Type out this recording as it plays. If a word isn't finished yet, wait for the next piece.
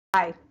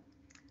Hi,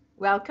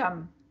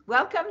 welcome.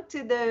 Welcome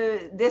to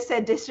this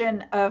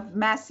edition of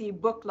Massey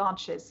Book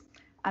Launches.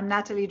 I'm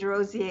Nathalie de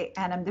Rosiers,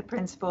 and I'm the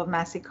principal of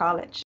Massey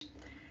College.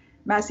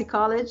 Massey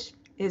College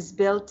is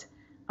built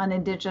on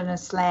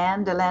Indigenous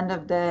land, the land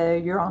of the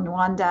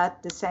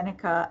Huron-Wendat, the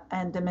Seneca,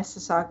 and the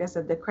Mississaugas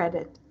of the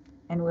Credit.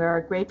 And we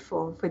are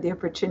grateful for the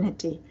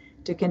opportunity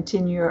to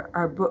continue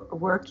our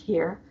work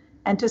here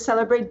and to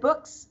celebrate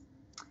books.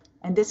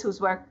 And this is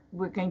what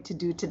we're going to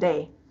do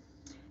today.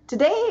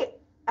 Today,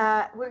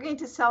 we're going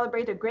to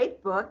celebrate a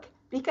great book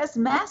because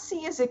Massey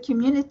is a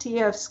community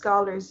of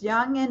scholars,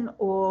 young and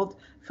old,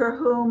 for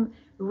whom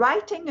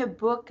writing a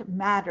book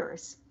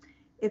matters.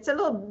 It's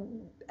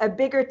a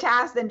bigger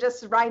task than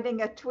just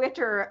writing a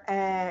Twitter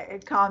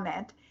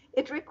comment.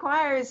 It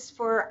requires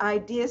for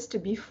ideas to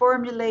be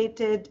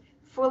formulated,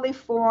 fully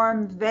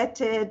formed,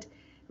 vetted,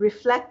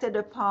 reflected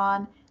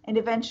upon, and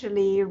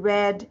eventually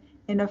read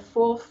in a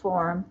full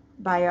form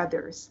by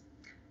others.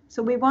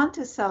 So we want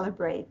to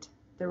celebrate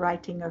the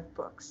writing of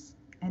books.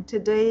 And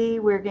today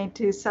we're going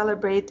to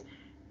celebrate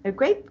a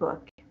great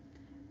book,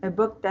 a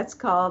book that's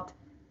called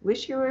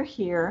Wish You Were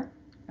Here,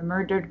 A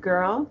Murdered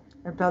Girl,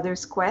 Her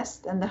Brother's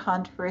Quest, and the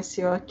Hunt for a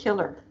Serial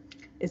Killer.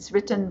 It's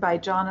written by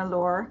John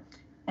Allore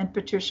and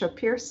Patricia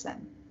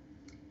Pearson.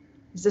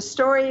 It's the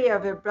story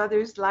of a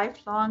brother's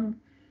lifelong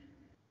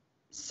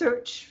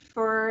search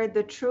for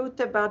the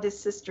truth about his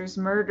sister's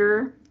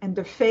murder and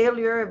the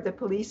failure of the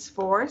police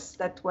force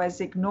that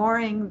was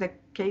ignoring the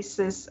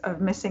cases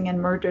of missing and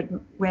murdered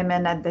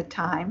women at the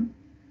time,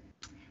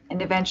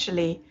 and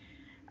eventually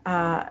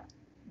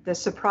the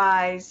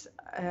surprise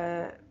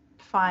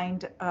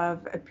find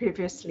of a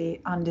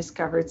previously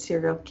undiscovered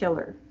serial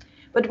killer.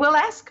 But we'll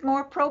ask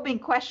more probing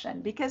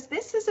questions because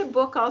this is a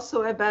book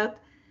also about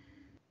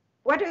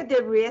what are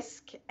the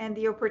risks and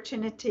the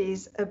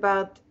opportunities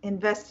about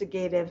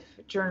investigative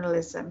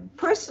journalism,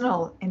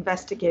 personal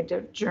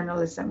investigative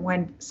journalism,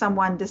 when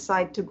someone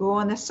decides to go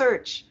on a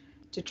search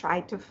to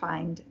try to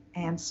find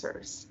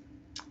answers.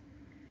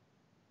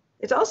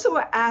 It also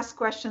asks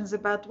questions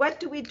about what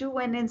do we do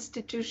when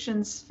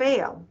institutions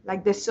fail,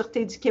 like the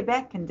Sûreté du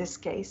Québec in this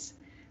case.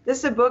 This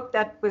is a book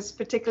that was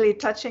particularly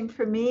touching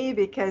for me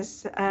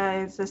because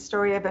it's a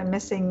story of a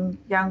missing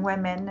young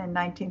woman in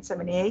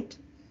 1978.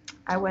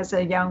 I was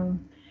a young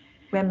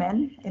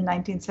woman in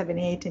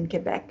 1978 in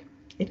Quebec.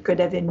 It could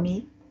have been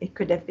me. It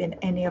could have been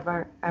any of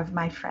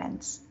my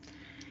friends.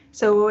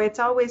 So it's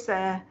always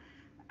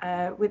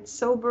with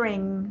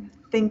sobering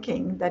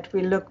thinking that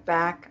we look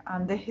back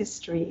on the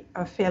history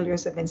of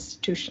failures of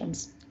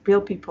institutions.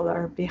 Real people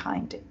are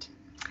behind it.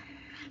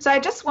 So I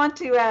just want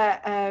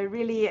to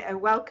really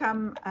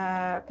welcome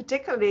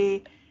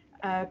particularly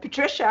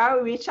Patricia,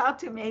 who reached out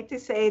to me to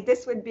say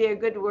this would be a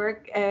good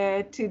work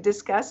to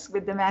discuss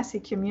with the Massey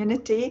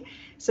community.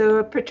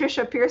 So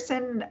Patricia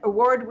Pearson,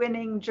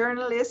 award-winning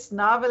journalist,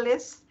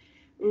 novelist,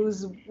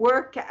 whose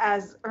work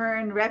has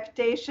earned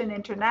reputation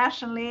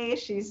internationally.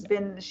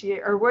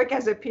 Her work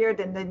has appeared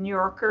in the New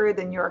Yorker,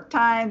 the New York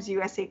Times,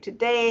 USA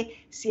Today,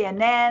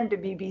 CNN, the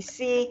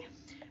BBC.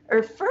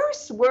 Her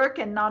first work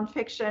in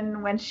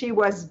nonfiction when she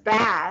was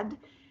bad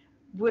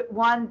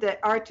won the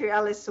Arthur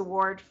Ellis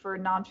Award for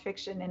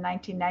Nonfiction in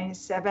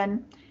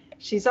 1997.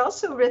 She's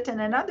also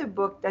written another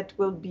book that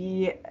will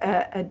be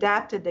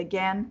adapted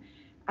again,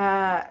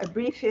 A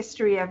Brief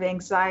History of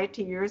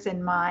Anxiety, Yours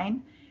and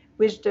Mine,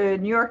 which the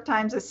New York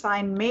Times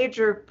assigned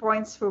major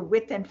points for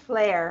wit and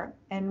flair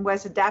and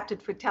was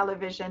adapted for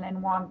television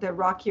and won the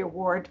Rocky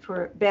Award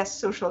for Best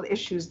Social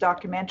Issues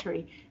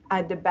Documentary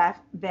at the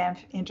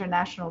Banff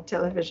International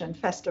Television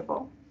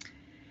Festival.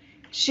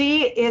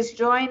 She is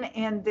joined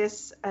in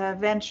this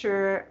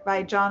venture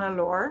by John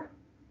Allore,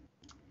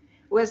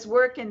 who has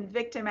worked in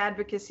victim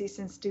advocacy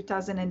since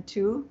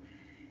 2002.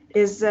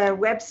 His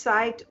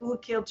website, Who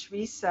Killed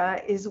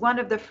Teresa, is one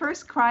of the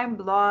first crime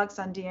blogs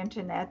on the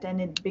internet, and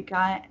it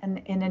began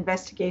an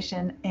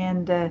investigation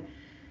and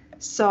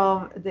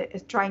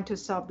trying to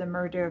solve the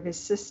murder of his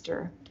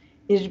sister.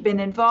 He's been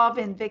involved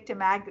in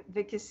victim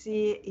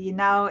advocacy. He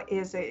now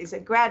is a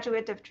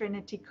graduate of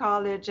Trinity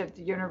College of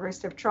the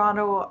University of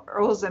Toronto,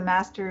 holds a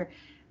master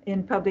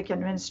in public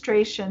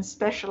administration,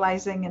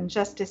 specializing in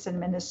justice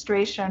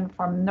administration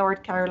from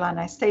North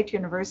Carolina State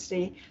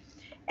University.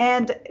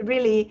 And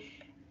really,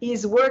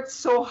 he's worked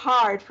so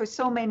hard for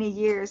so many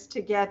years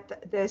to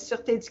get the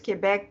Sûreté du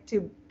Québec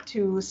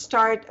to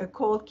start a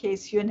cold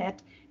case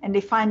unit, and they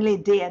finally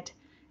did,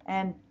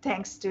 and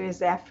thanks to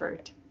his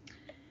effort.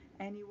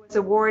 And he was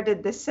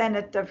awarded the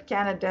Senate of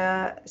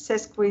Canada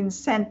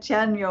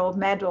Sesquicentennial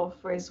Medal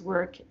for his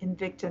work in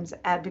victims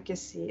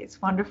advocacy.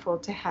 It's wonderful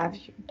to have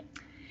you.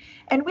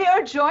 And we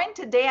are joined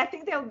today, I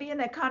think they'll be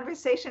in a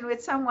conversation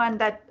with someone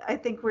that I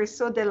think we're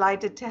so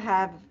delighted to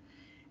have.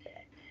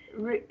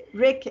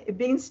 Ric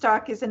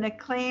Bienstock is an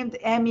acclaimed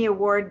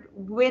Emmy-Award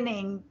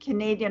winning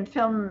Canadian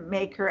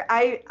filmmaker.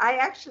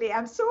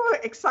 I'm so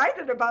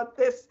excited about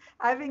this,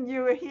 having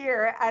you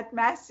here at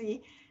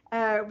Massey.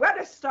 What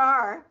a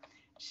star.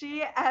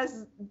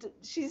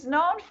 she's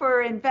known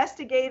for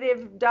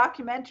investigative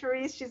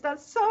documentaries. She's done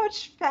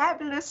such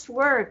fabulous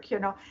work, you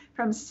know,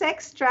 from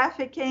sex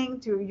trafficking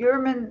to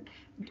human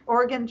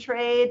organ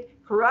trade,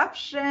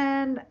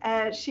 corruption.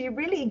 She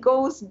really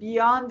goes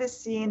beyond the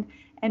scene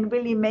and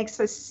really makes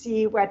us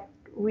see what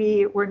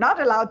we were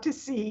not allowed to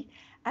see,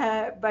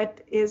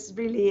 but is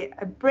really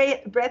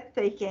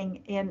breathtaking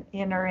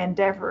in her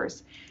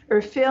endeavors.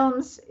 Her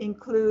films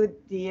include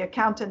The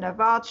Accountant of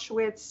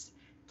Auschwitz,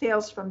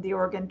 Tales from the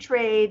Organ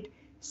Trade,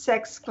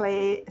 Sex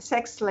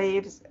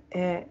Slaves,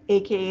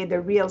 aka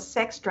The Real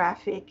Sex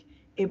Traffic,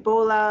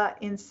 Ebola,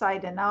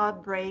 Inside an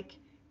Outbreak,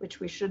 which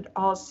we should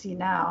all see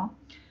now,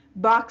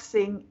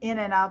 Boxing, In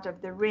and Out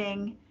of the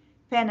Ring,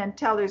 Penn and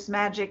Teller's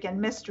Magic and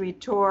Mystery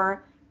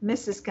Tour,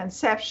 Mrs.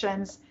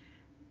 Conceptions.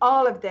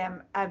 All of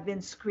them have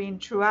been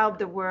screened throughout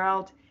the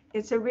world.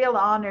 It's a real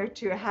honor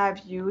to have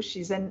you.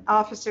 She's an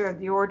officer of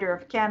the Order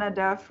of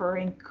Canada for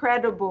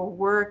incredible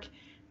work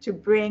to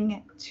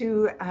bring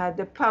to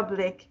the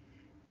public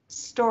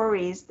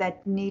stories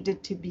that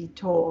needed to be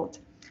told.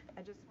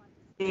 I just want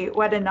to say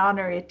what an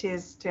honor it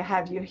is to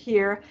have you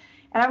here.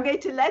 And I'm going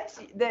to let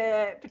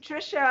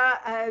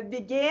Patricia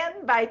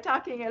begin by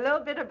talking a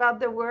little bit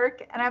about the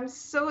work. And I'm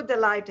so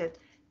delighted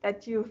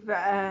that you've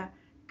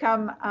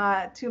come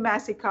to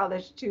Massey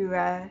College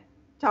to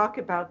talk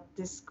about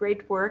this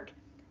great work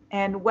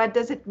and what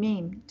does it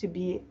mean to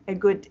be a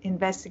good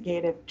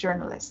investigative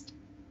journalist.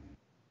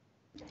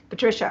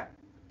 Patricia.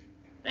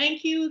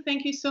 Thank you.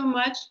 Thank you so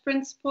much,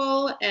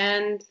 Principal.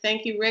 And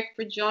thank you, Ric,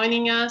 for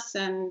joining us.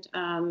 And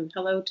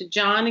hello to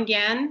John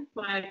again,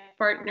 my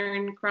partner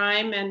in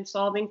crime and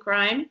solving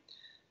crime.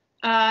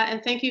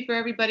 And thank you for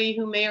everybody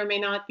who may or may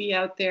not be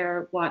out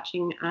there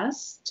watching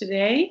us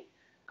today.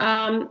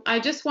 I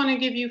just want to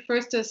give you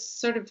first a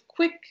sort of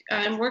quick,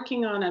 I'm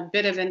working on a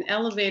bit of an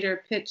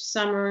elevator pitch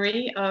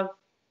summary of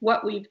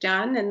what we've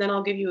done, and then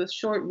I'll give you a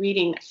short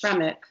reading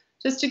from it,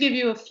 just to give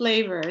you a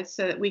flavor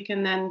so that we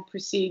can then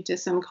proceed to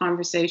some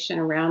conversation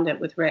around it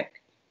with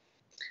Ric.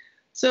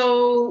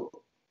 So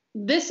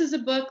this is a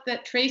book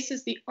that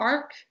traces the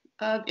arc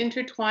of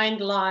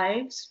intertwined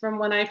lives from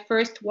when I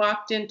first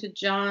walked into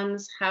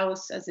John's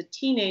house as a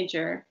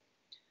teenager,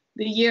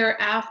 the year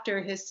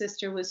after his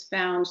sister was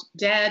found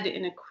dead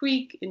in a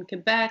creek in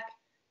Quebec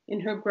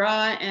in her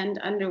bra and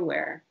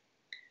underwear,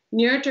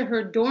 near to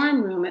her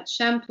dorm room at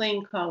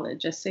Champlain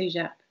College, a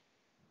cégep.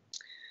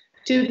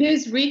 To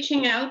his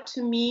reaching out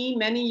to me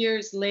many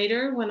years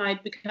later when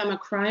I'd become a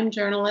crime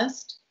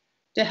journalist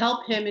to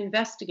help him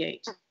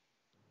investigate.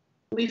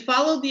 We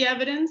followed the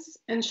evidence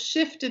and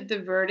shifted the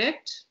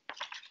verdict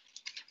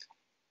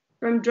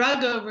from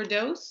drug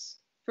overdose,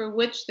 for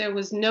which there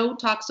was no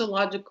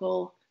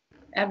toxicological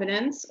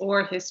evidence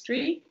or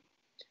history,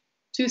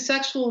 to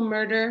sexual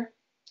murder,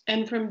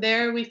 and from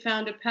there we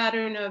found a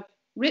pattern of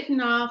written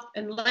off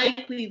and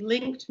likely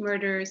linked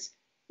murders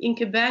in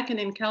Quebec and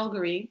in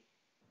Calgary.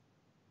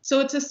 So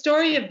it's a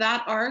story of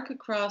that arc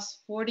across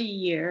 40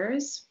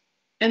 years,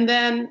 and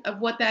then of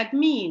what that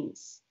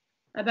means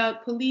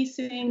about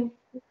policing,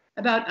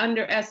 about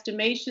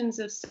underestimations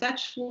of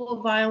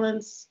sexual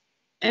violence,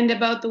 and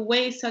about the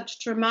way such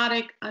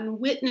traumatic,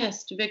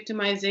 unwitnessed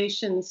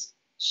victimizations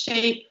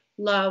shape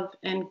love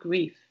and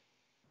grief.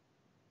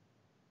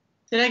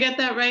 Did I get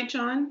that right,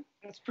 John?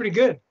 That's pretty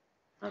good.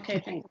 Okay,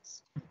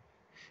 thanks.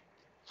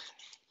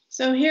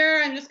 So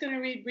here I'm just going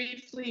to read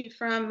briefly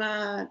from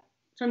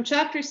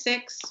chapter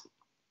 6,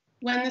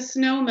 When the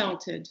Snow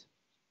Melted.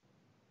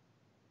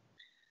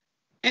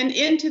 And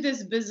into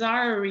this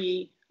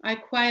bizarrerie I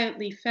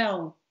quietly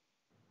fell.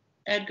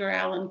 Edgar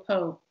Allan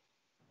Poe.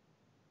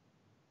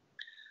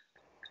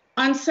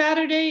 On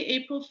Saturday,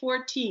 April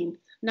 14th,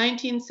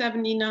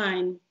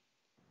 1979,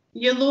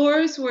 the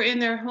Allures were in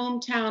their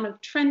hometown of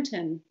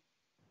Trenton,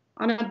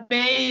 on a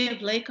bay of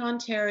Lake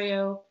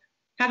Ontario,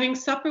 having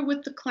supper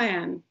with the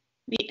clan,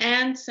 the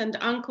aunts and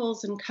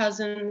uncles and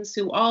cousins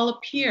who all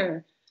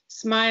appear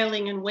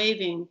smiling and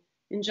waving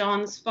in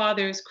John's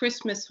father's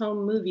Christmas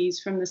home movies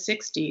from the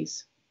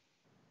 60s.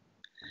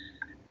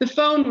 The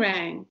phone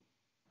rang.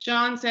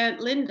 John's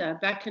Aunt Linda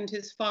beckoned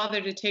his father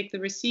to take the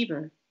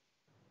receiver.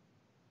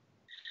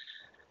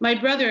 My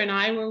brother and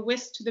I were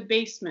whisked to the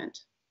basement.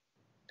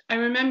 I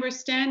remember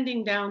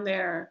standing down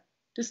there,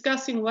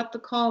 discussing what the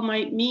call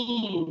might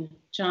mean,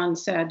 John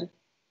said.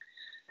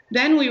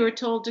 Then we were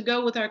told to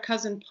go with our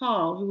cousin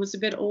Paul, who was a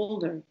bit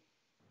older.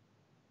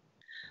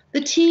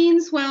 The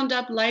teens wound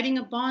up lighting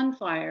a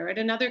bonfire at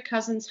another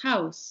cousin's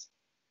house,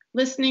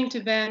 listening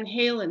to Van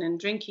Halen and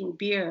drinking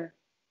beer.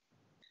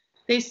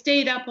 They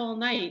stayed up all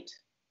night.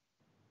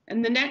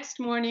 And the next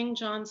morning,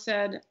 John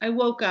said, I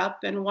woke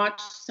up and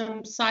watched some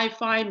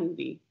sci-fi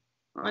movie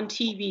on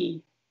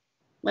TV,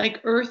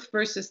 like Earth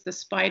versus the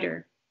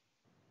Spider.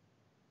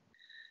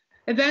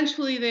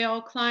 Eventually, they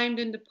all climbed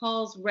into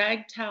Paul's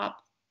ragtop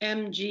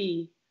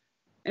MG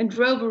and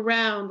drove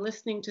around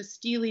listening to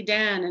Steely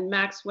Dan and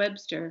Max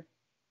Webster.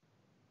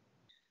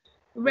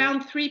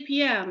 Around 3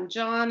 p.m.,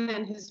 John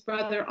and his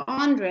brother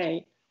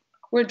Andre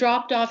were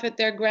dropped off at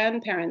their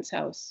grandparents'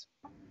 house.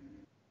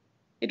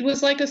 It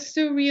was like a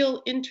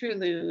surreal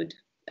interlude,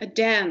 a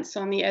dance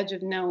on the edge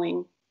of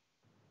knowing.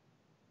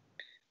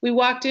 We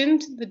walked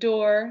into the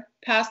door,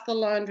 past the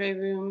laundry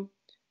room,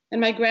 and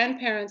my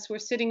grandparents were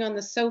sitting on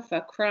the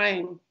sofa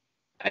crying.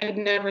 I had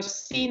never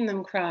seen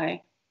them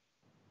cry.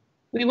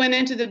 We went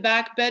into the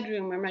back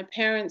bedroom where my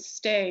parents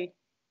stay,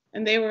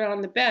 and they were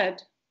on the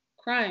bed,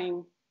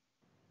 crying.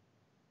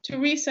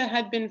 Teresa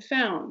had been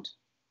found.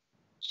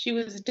 She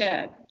was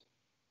dead.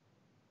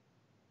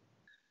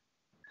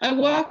 I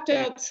walked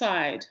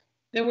outside.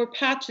 There were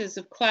patches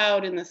of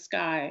cloud in the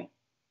sky.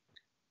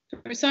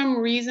 For some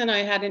reason, I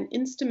had an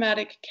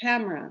Instamatic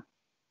camera,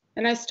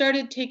 and I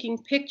started taking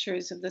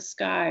pictures of the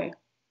sky.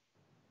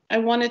 I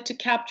wanted to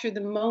capture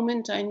the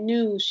moment I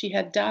knew she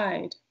had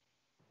died.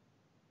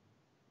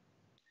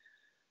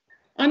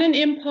 On an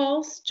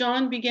impulse,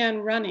 John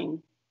began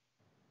running.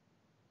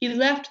 He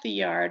left the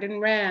yard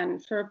and ran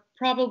for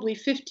probably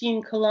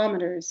 15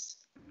 kilometers,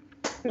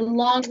 the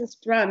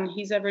longest run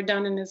he's ever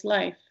done in his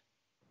life.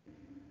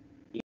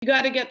 You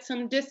got to get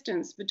some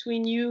distance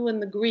between you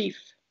and the grief,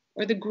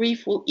 or the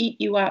grief will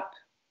eat you up.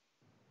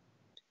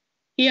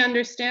 He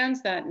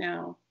understands that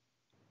now.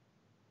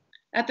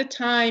 At the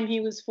time he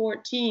was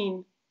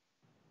 14,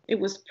 it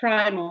was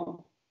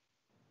primal.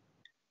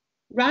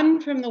 Run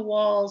from the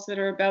walls that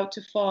are about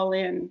to fall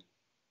in.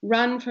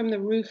 Run from the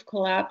roof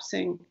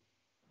collapsing,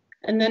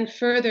 and then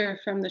further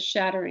from the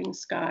shattering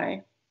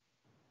sky.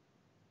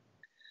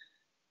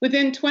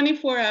 Within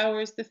 24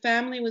 hours, the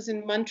family was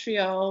in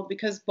Montreal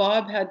because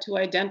Bob had to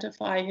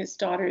identify his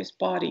daughter's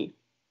body.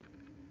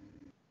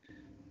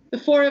 The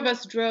four of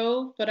us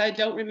drove, but I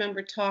don't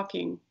remember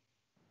talking.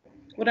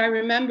 What I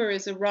remember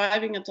is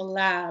arriving at the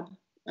lab,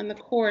 and the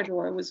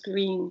corridor was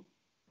green.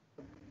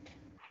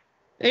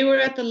 They were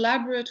at the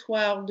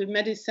Laboratoire de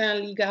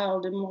Médecins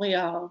Légaux de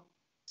Montréal,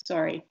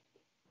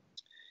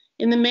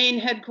 in the main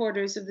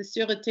headquarters of the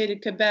Sûreté de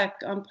Québec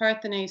on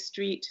Parthenay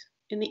Street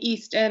in the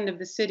east end of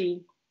the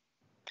city.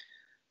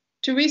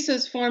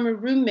 Teresa's former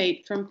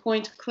roommate from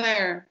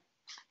Pointe-Claire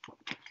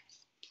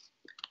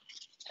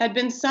had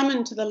been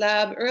summoned to the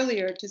lab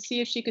earlier to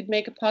see if she could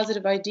make a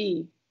positive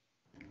ID.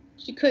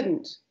 She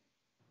couldn't.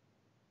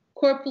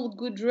 Corporal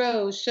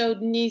Goudreau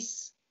showed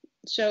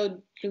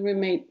the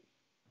roommate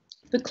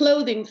the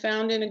clothing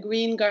found in a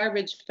green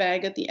garbage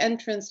bag at the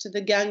entrance to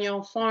the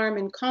Gagnon farm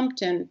in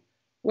Compton,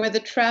 where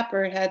the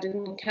trapper had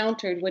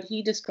encountered what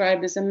he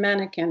described as a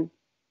mannequin.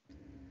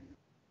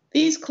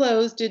 These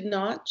clothes did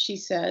not, she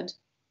said,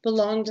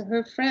 belong to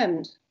her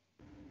friend.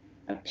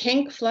 A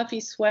pink fluffy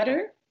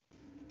sweater?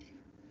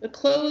 The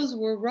clothes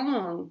were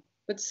wrong,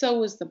 but so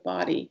was the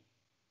body.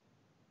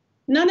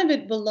 None of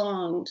it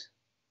belonged.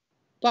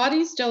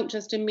 Bodies don't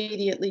just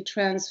immediately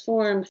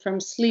transform from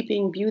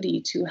Sleeping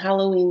Beauty to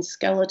Halloween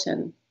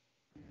skeleton.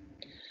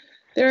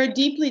 There are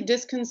deeply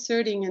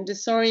disconcerting and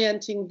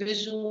disorienting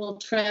visual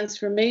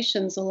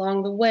transformations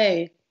along the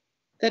way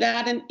that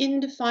add an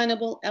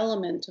indefinable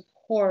element of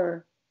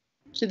horror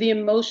to the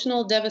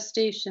emotional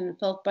devastation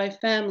felt by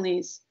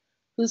families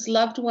whose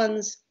loved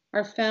ones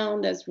are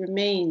found as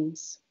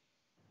remains.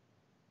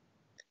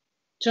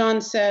 John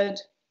said,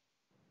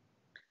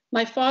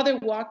 "My father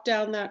walked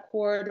down that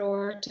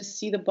corridor to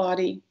see the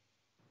body.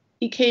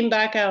 He came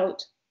back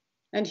out,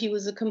 and he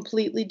was a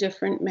completely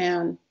different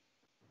man.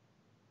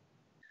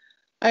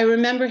 I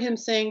remember him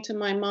saying to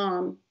my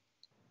mom,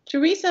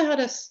 'Teresa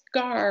had a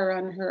scar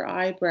on her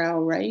eyebrow,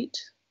 right?'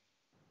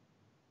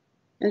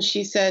 And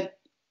she said,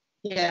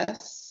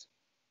 'Yes.'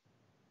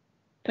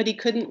 But he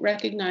couldn't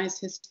recognize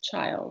his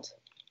child."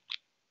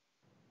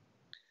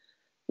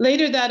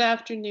 Later that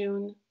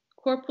afternoon,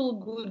 Corporal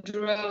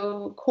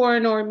Goudreau,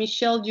 Coroner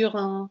Michel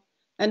Durand,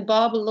 and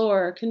Bob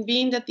Allore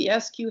convened at the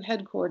SQ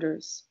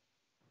headquarters.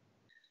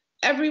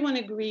 Everyone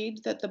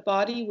agreed that the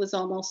body was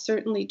almost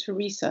certainly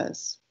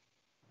Teresa's.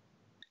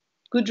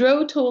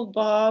 Goudreau told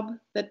Bob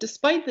that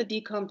despite the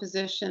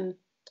decomposition,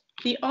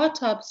 the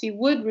autopsy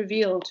would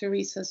reveal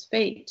Teresa's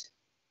fate.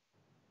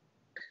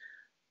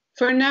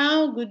 For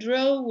now,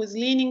 Goudreau was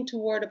leaning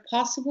toward a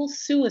possible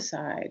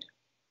suicide,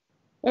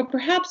 or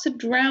perhaps a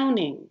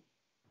drowning,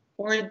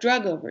 or a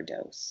drug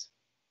overdose.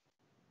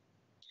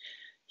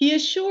 "He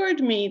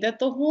assured me that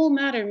the whole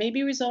matter may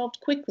be resolved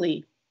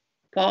quickly,"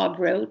 Bob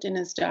wrote in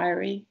his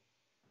diary,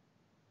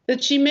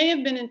 "that she may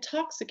have been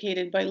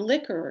intoxicated by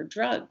liquor or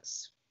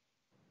drugs."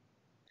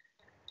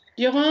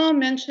 Durand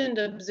mentioned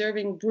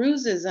observing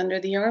bruises under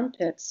the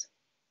armpits.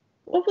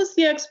 What was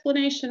the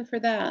explanation for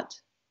that?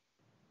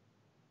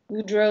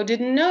 Goudreau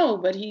didn't know,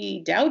 but he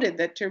doubted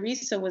that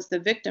Teresa was the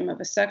victim of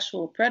a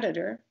sexual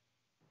predator.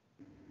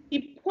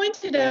 He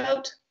pointed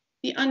out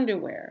the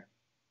underwear.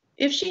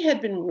 If she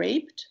had been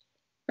raped,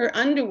 her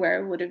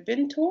underwear would have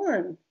been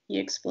torn, he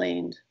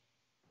explained.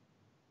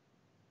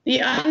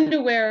 The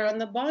underwear on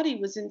the body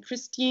was in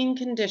pristine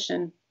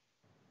condition.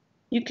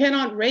 You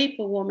cannot rape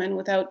a woman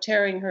without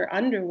tearing her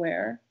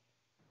underwear.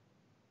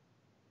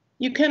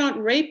 You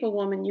cannot rape a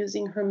woman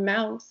using her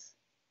mouth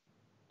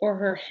or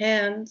her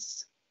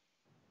hands.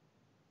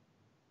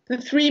 The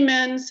three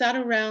men sat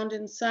around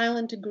in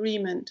silent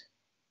agreement,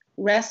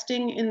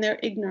 resting in their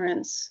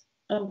ignorance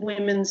of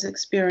women's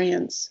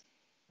experience.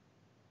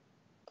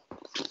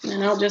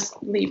 And I'll just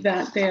leave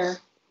that there.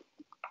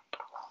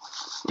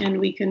 And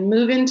we can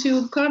move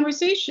into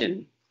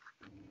conversation.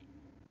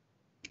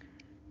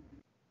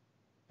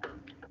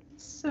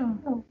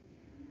 So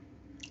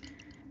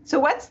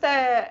what's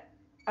the,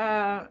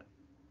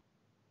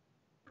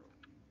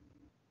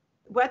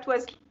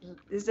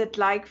 is it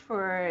like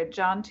for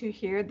John to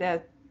hear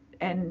that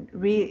and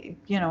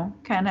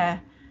kind of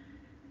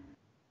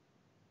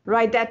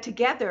write that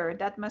together?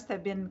 That must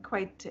have been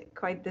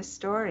quite the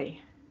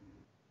story.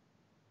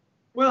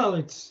 Well,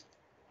 it's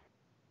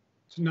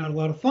not a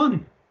lot of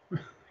fun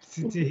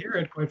to hear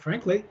it, quite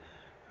frankly.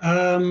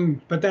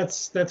 But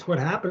that's what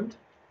happened.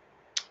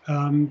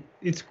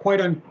 It's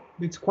quite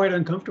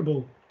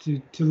uncomfortable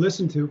to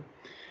listen to.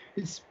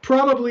 It's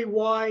probably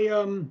why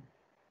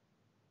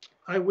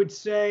I would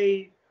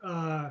say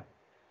a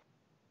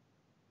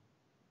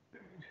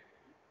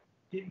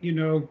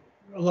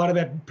lot of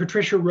that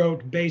Patricia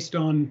wrote based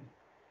on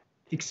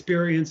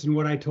experience and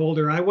what I told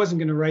her. I wasn't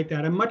going to write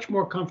that. I'm much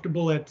more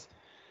comfortable at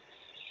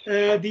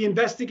the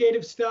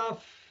investigative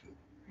stuff,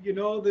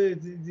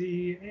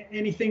 the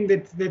anything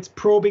that's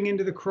probing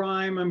into the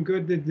crime. I'm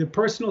good. The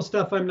personal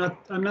stuff, I'm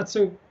not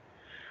so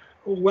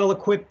well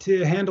equipped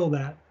to handle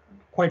that,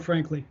 quite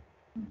frankly.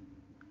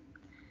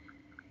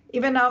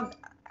 Even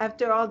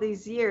after all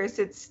these years,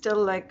 it's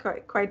still like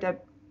quite a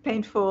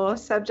painful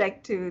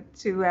subject to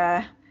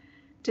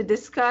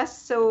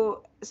discuss.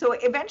 So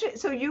eventually,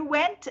 so you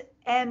went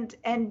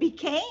and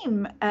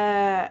became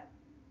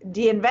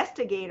the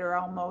investigator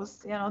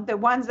almost, the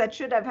ones that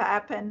should have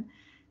happened,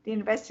 the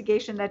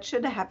investigation that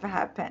should have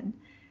happened.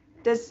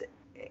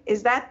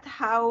 Is that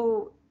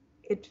how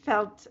it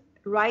felt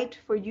right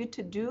for you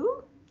to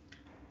do?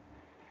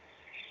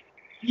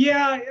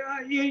 Yeah,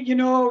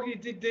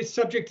 the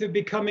subject of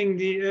becoming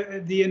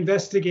the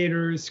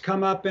investigators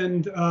come up,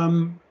 and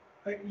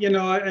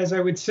as I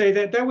would say,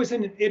 that was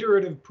an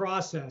iterative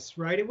process,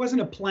 right? It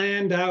wasn't a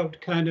planned out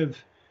kind of,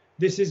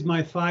 this is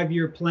my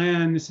 5-year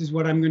plan, this is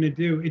what I'm going to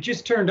do. It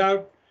just kind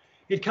of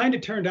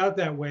turned out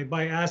that way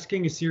by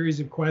asking a series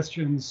of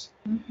questions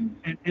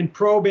and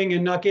probing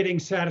and not getting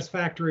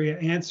satisfactory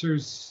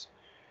answers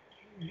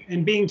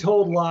and being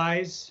told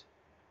lies.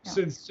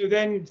 Yeah. So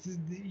then,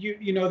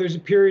 there's a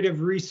period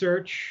of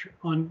research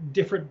on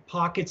different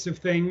pockets of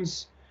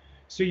things.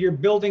 So you're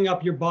building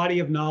up your body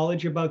of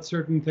knowledge about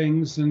certain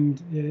things.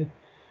 And,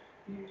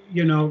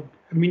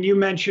 you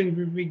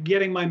mentioned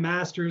getting my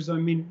master's.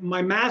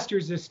 My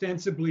master's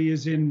ostensibly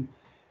is in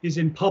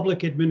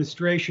public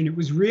administration. It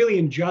was really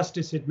in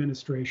justice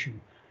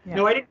administration. Yeah.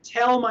 Now, I didn't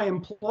tell my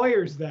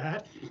employers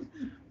that,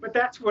 but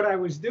that's what I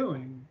was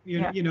doing,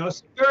 so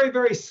very,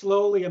 very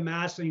slowly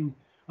amassing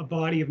a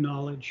body of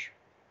knowledge.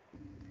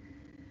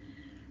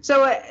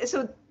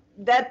 So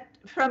that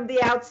from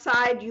the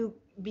outside, you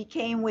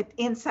became with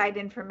inside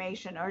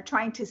information or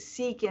trying to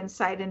seek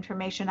inside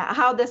information.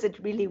 How does it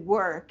really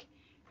work?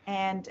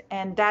 And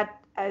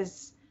that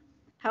has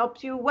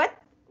helped you. What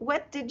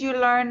did you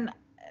learn,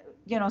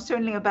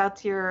 certainly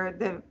about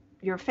your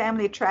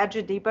family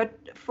tragedy, but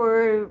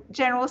for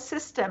general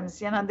systems,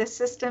 the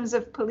systems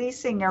of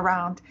policing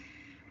around,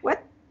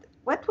 what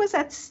was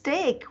at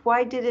stake?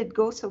 Why did it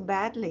go so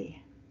badly?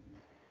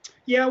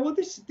 Yeah, well,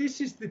 this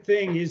is the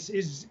thing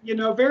is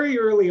very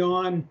early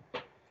on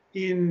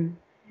in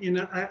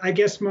I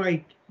guess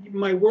my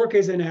work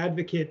as an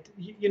advocate,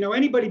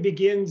 anybody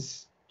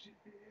begins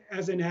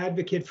as an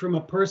advocate from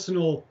a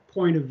personal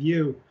point of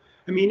view.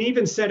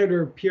 Even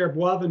Senator Pierre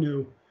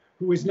Boisvenu,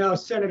 who is now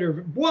Senator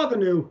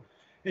Boisvenu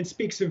and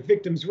speaks of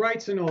victims'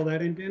 rights and all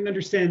that, and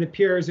understand that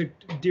Pierre is a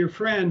dear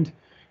friend.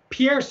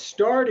 Pierre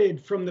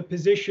started from the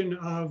position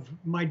of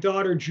my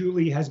daughter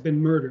Julie has been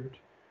murdered.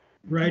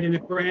 Right, and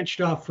it branched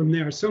off from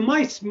there. So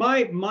my first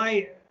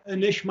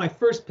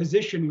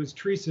position was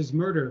Teresa's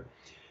murder,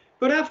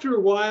 but after a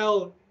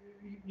while,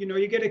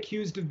 you get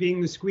accused of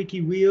being the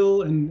squeaky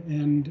wheel,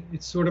 and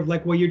it's sort of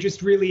like, well, you're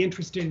just really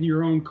interested in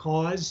your own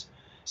cause.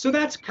 So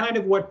that's kind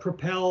of what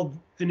propelled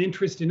an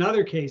interest in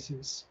other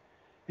cases,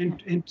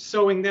 and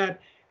sowing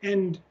that.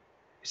 And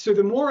so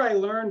the more I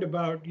learned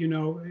about,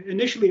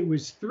 initially it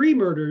was 3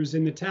 murders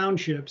in the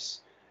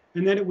townships,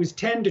 and then it was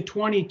 10 to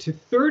 20 to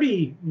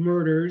 30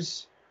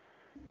 murders.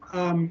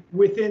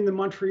 Within the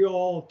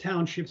Montreal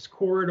Townships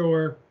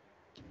corridor,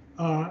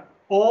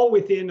 all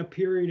within a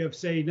period of,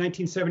 say,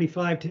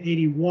 1975 to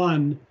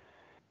 81.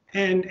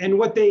 And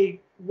what they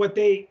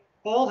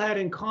all had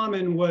in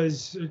common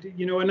was,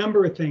 a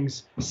number of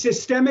things.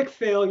 Systemic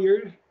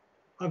failure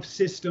of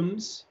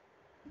systems,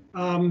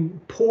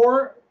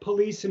 poor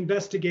police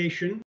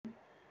investigation,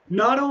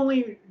 not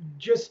only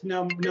just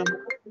now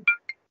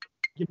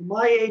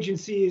my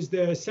agency is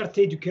the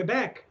Sûreté du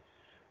Québec,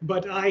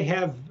 but I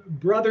have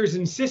brothers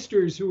and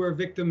sisters who are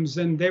victims,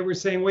 and they were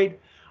saying, wait,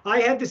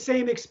 I had the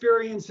same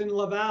experience in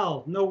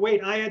Laval. No,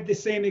 wait, I had the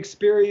same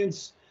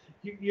experience,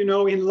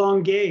 in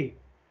Longueuil.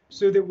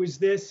 So there was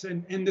this,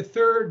 and the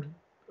third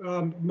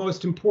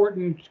most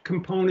important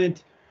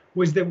component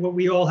was that what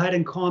we all had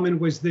in common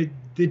was the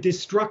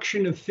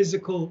destruction of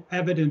physical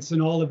evidence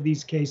in all of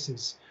these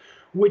cases,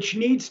 which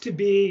needs to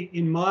be,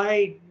 in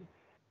my,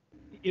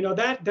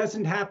 that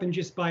doesn't happen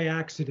just by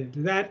accident.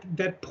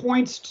 That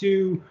points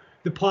to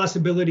the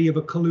possibility of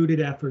a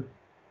colluded effort.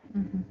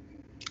 Mm-hmm.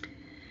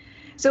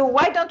 So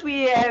why don't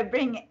we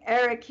bring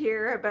Eric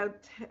here about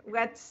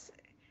what's,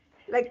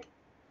 like,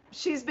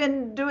 she's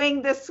been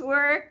doing this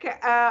work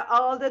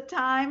all the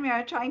time,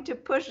 trying to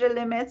push the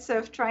limits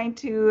of trying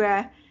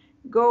to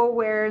go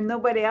where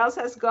nobody else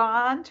has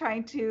gone,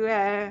 trying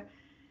to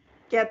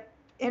get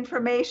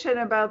information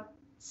about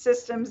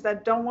systems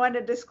that don't want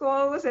to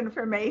disclose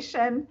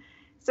information.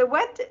 So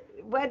what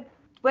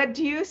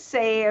do you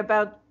say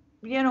about,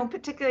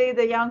 particularly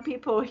the young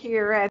people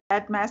here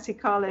at Massey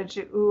College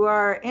who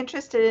are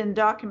interested in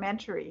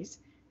documentaries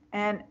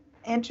and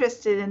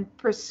interested in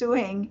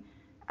pursuing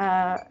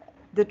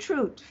the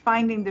truth,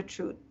 finding the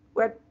truth?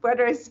 What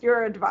is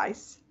your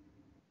advice?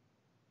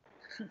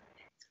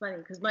 It's funny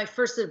because my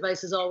first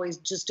advice is always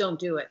just don't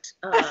do it.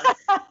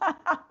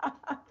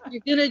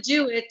 You're gonna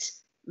do it,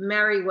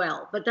 marry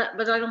well, but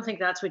I don't think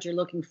that's what you're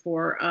looking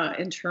for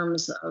in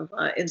terms of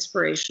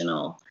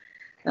inspirational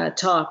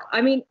talk.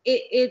 I mean,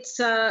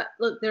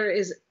 look,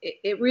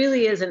 it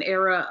really is an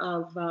era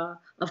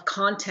of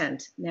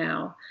content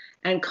now,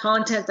 and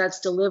content that's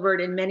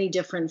delivered in many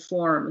different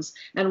forms.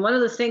 And one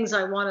of the things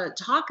I want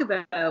to talk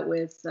about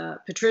with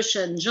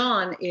Patricia and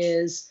John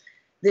is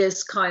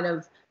this kind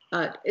of,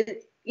 I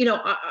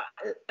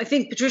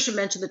think Patricia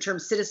mentioned the term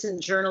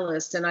citizen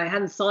journalist, and I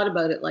hadn't thought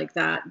about it like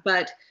that,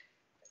 but,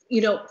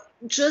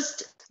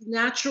 just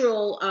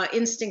natural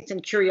instinct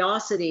and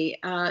curiosity,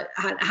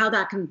 how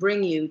that can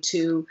bring you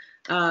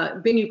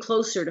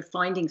closer to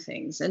finding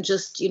things, and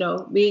just,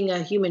 being a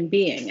human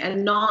being,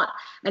 and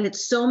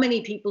it's so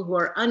many people who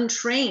are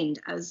untrained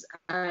as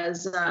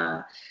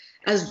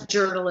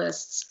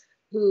journalists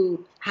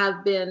who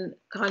have been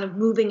kind of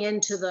moving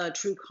into the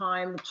true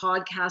crime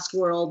podcast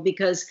world.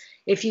 Because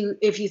if you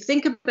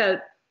think about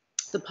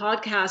the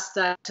podcast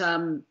that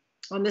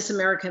on This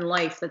American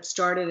Life that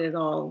started it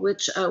all,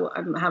 which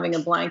I'm having a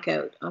blank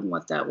out on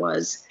what that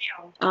was.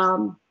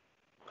 Pardon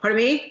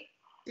me?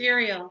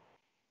 Serial.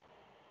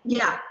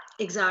 Yeah,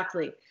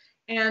 exactly.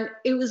 And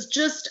it was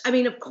just, I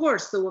mean, of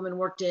course, the woman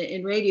worked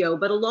in radio,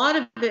 but a lot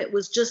of it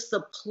was just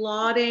the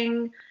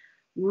plotting,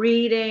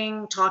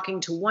 reading, talking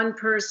to one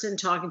person,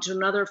 talking to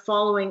another,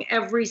 following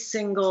every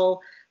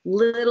single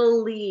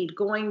little lead,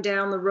 going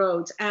down the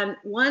roads. And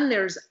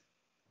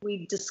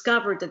we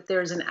discovered that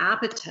there's an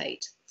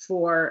appetite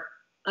for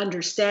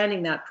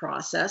understanding that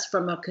process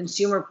from a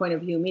consumer point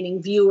of view,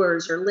 meaning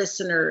viewers or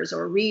listeners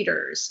or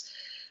readers.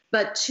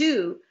 But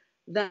two,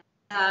 that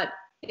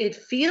it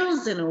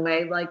feels in a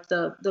way like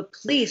the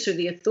police or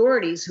the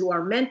authorities who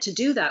are meant to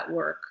do that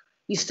work,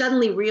 you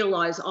suddenly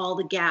realize all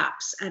the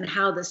gaps and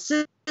how the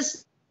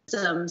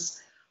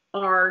systems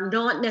are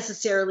not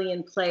necessarily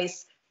in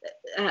place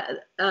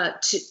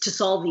to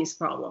solve these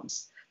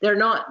problems. They're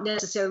not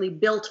necessarily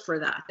built for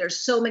that. There's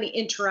so many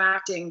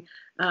interacting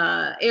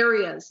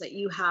areas that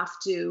you have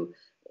to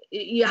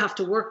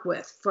work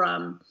with.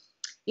 From,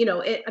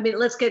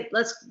 let's get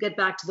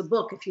back to the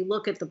book. If you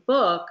look at the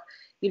book,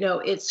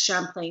 it's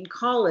Champlain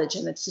College,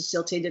 and it's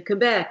Société de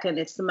Québec, and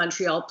it's the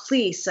Montreal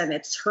Police, and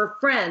it's her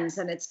friends,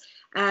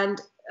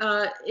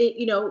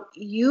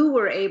 you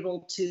were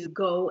able to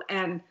go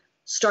and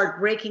start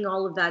breaking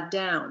all of that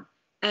down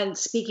and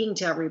speaking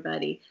to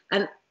everybody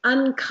and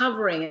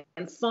uncovering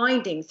and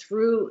finding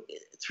through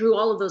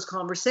all of those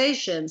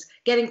conversations,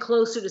 getting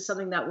closer to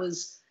something that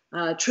was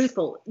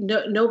truthful.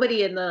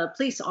 Nobody in the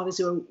police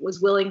obviously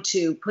was willing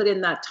to put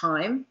in that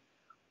time,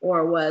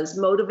 or was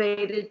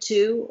motivated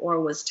to,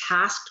 or was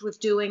tasked with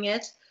doing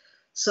it.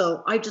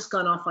 So I've just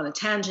gone off on a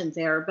tangent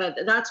there, but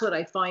that's what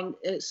I find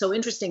so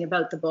interesting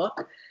about the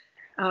book.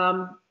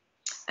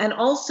 And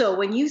also,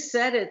 when you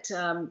said it,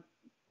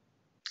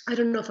 I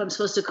don't know if I'm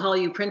supposed to call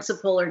you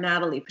Principal or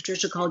Nathalie.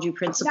 Patricia called you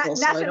Principal,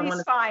 so I don't want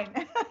to.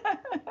 Fine.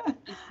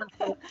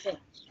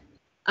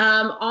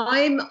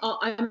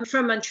 I'm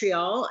from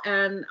Montreal,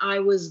 and I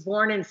was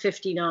born in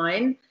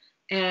 '59,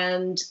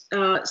 and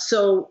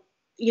so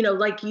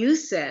like you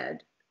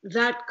said,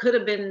 that could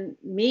have been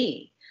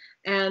me.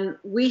 And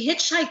we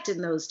hitchhiked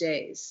in those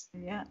days.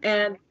 Yeah.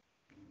 And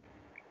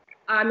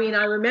I mean,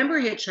 I remember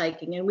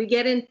hitchhiking, and we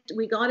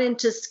got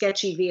into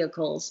sketchy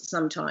vehicles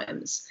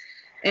sometimes,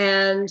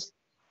 and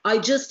I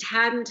just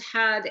hadn't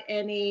had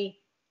any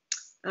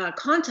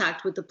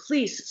contact with the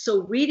police.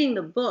 So reading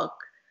the book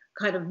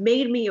kind of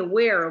made me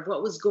aware of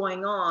what was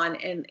going on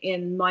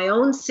in my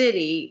own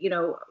city,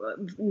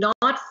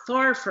 not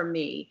far from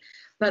me,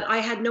 but I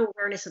had no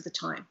awareness at the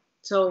time.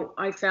 So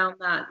I found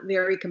that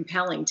very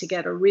compelling to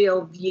get a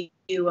real view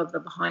of the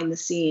behind the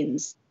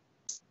scenes.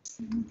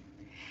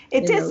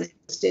 It is,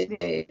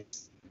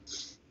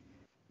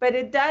 but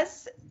it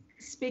does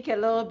speak a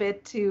little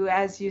bit to,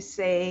 as you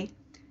say,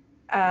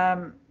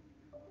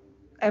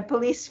 a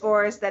police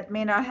force that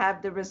may not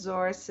have the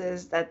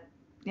resources that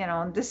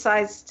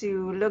decides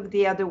to look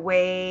the other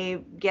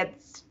way,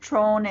 gets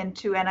thrown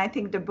into, and I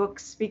think the book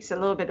speaks a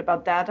little bit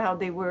about that, how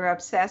they were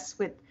obsessed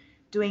with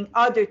doing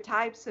other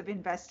types of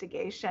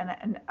investigation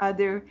and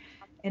other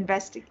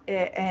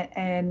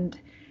and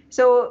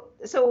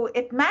so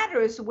it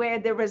matters where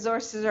the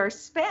resources are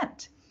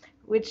spent,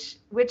 which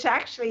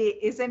actually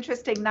is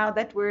interesting now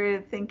that we're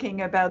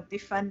thinking about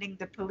defunding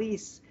the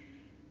police.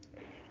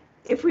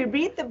 If we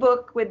read the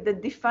book with the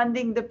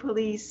defunding the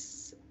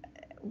police,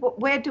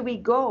 where do we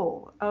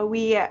go? Are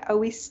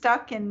we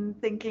stuck in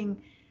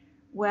thinking,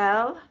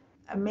 well,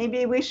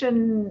 maybe we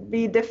shouldn't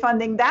be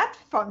defunding that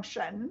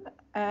function,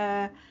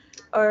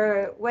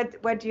 or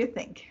what do you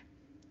think?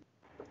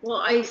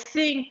 Well, I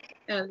think,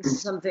 and this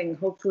is something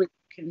hopefully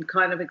we can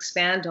kind of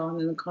expand on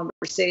in the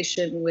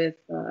conversation with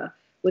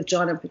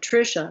John and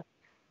Patricia,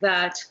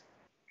 that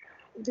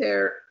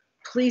their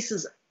police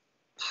is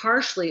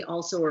partially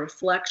also a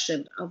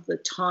reflection of the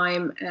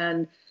time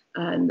and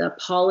the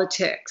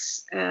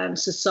politics and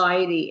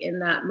society in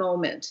that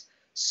moment.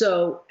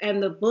 So,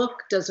 and the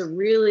book does a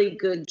really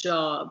good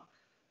job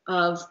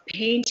of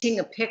painting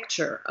a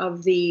picture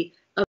of the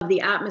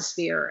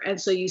atmosphere,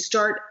 and so you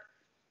start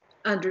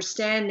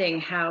understanding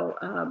how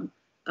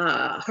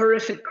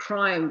horrific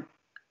crime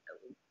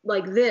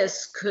like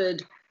this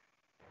could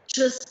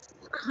just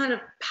kind of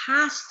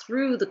pass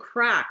through the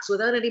cracks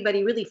without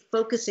anybody really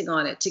focusing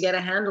on it to get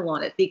a handle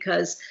on it.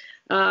 Because,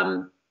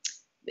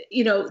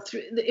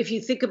 if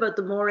you think about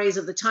the mores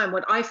of the time,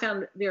 what I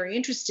found very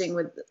interesting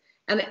with,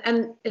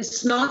 and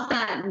it's not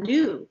that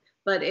new,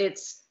 but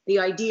it's the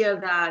idea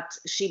that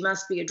she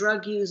must be a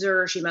drug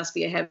user, she must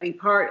be a heavy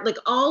part, like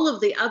all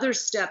of the other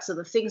steps of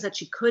the things that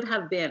she could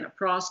have been, a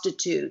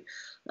prostitute,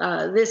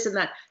 this and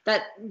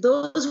that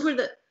those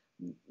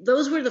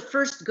were the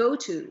first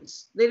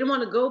go-tos. They didn't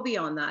want to go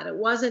beyond that. It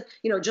wasn't,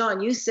 John,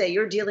 you say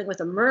you're dealing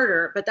with a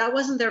murder, but that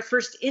wasn't their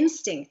first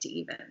instinct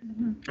even.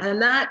 Mm-hmm. And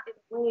that in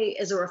a way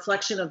is a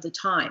reflection of the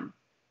time.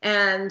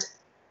 And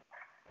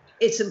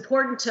it's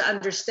important to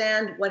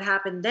understand what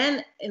happened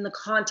then in the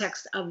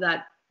context of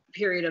that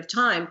period of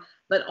time,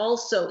 but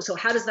also, so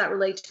how does that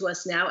relate to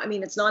us now? I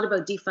mean, it's not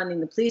about defunding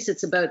the police,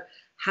 it's about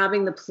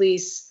having the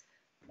police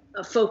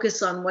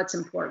focus on what's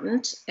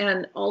important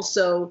and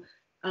also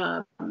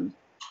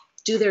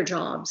do their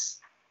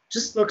jobs.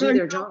 Just do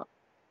their job.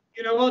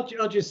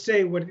 I'll just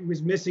say what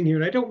was missing here.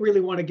 And I don't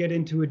really want to get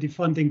into a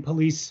defunding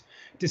police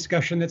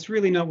discussion. That's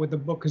really not what the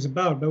book is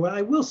about. But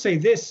I will say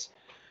this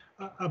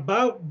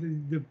about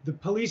the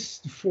police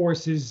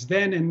forces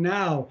then and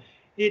now.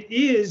 It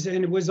is,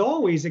 and it was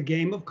always, a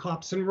game of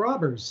cops and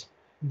robbers.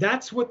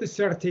 That's what the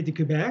Sûreté de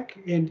Québec,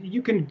 and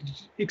you can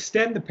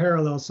extend the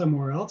parallel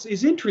somewhere else,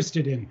 is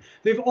interested in.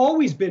 They've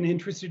always been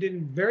interested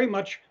in very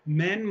much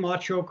men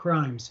macho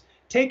crimes,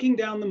 taking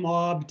down the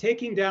mob,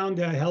 taking down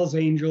the Hells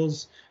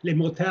Angels, les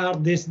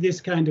motards,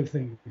 this kind of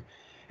thing.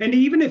 And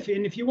even if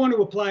you want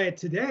to apply it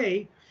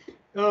today,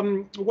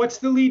 what's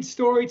the lead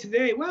story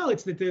today? Well,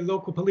 it's that the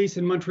local police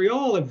in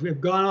Montreal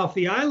have gone off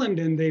the island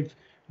and they've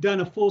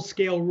done a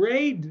full-scale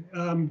raid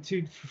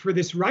for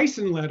this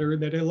ricin letter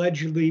that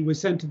allegedly was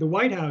sent to the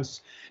White House.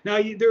 Now,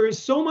 there is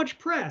so much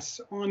press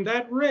on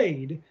that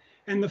raid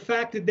and the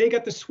fact that they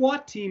got the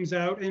SWAT teams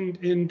out, and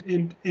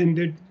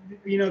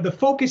the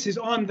focus is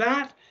on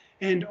that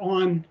and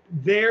on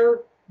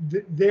their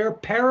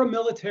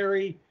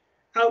paramilitary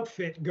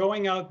outfit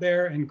going out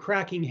there and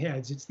cracking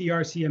heads. It's the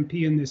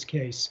RCMP in this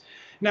case.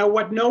 Now,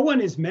 what no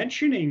one is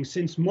mentioning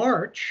since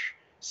March,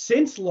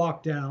 since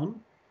lockdown,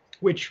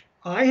 which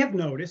I have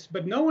noticed,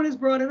 but no one has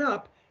brought it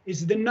up,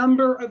 is the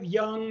number of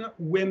young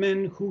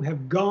women who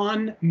have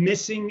gone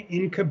missing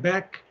in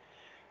Quebec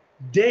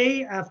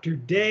day after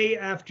day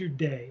after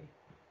day.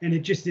 And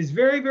it just is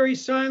very, very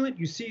silent.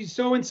 You see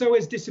so-and-so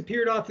has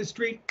disappeared off the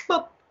street,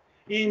 boop,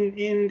 in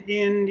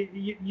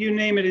you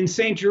name it, in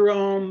St.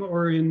 Jerome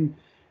or in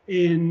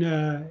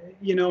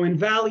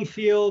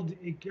Valleyfield.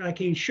 I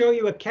can show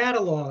you a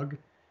catalog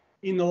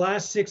in the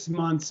last 6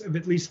 months of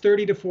at least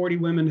 30 to 40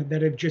 women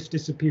that have just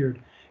disappeared.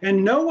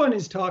 And no one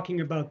is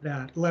talking about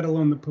that, let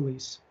alone the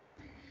police.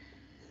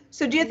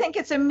 So do you think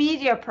it's a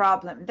media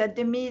problem, that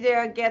the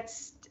media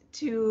gets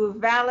to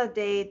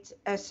validate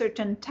a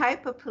certain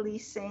type of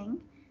policing,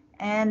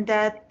 and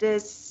that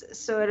this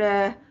sort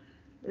of,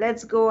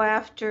 let's go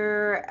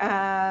after,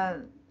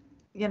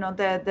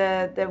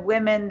 the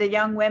women, the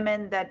young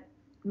women that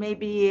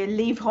maybe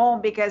leave home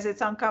because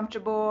it's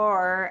uncomfortable,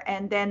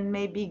 and then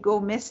maybe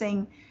go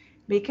missing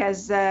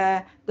because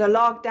the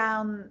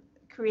lockdown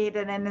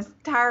created an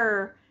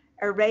entire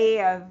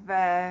array of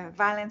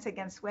violence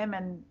against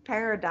women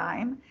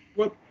paradigm.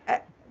 Well,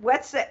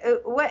 what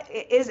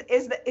is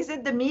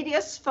it the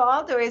media's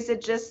fault, or is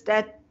it just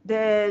that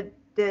the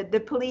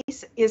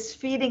police is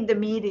feeding the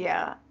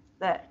media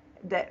that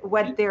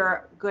what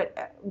they're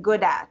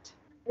good at?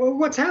 Well,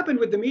 what's happened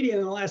with the media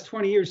in the last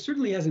 20 years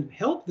certainly hasn't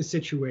helped the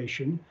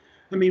situation.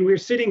 I mean, we're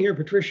sitting here,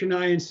 Patricia and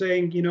I, and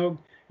saying,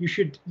 you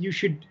should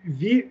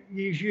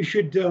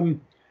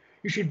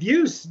you should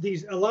view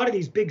a lot of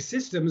these big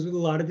systems with a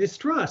lot of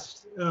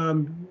distrust,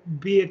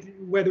 be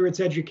it whether it's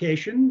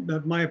education,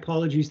 my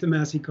apologies to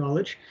Massey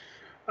College,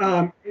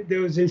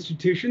 those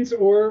institutions,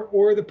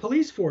 or the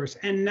police force.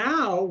 And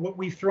now what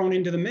we've thrown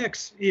into the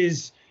mix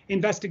is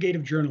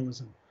investigative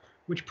journalism,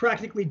 which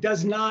practically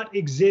does not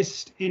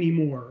exist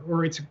anymore,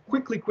 or it's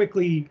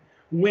quickly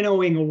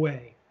winnowing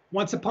away.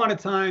 Once upon a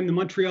time, the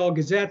Montreal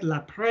Gazette, La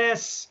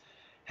Presse,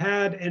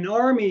 had an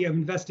army of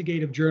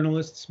investigative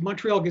journalists.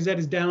 Montreal Gazette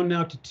is down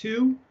now to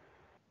 2.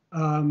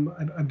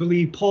 I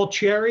believe Paul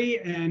Cherry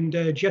and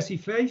Jesse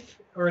Faith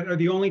are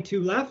the only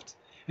 2 left,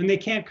 and they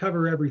can't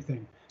cover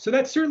everything. So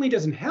that certainly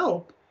doesn't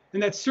help.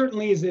 And that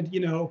certainly is that,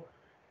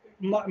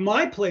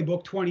 my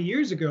playbook 20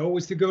 years ago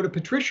was to go to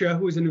Patricia,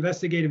 who was an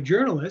investigative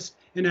journalist,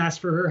 and ask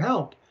for her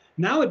help.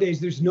 Nowadays,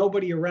 there's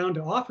nobody around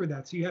to offer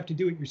that, so you have to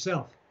do it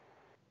yourself.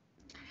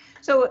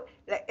 So,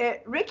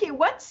 Ricky,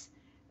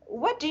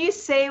 what do you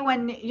say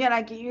when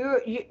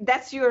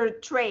that's your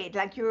trade,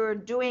 like you're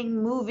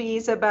doing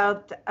movies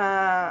about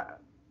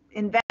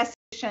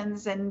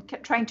investigations and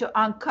trying to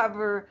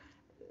uncover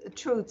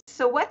truth?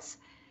 So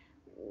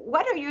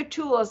what are your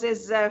tools?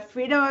 Is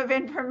Freedom of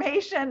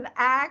Information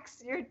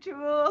Acts your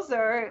tools,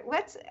 or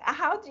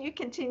how do you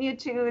continue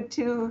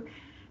to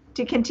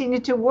continue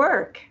to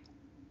work?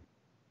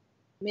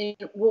 I mean,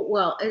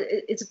 well,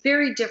 it's a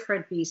very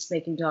different beast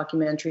making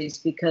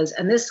documentaries because,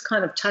 and this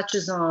kind of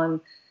touches on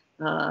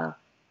a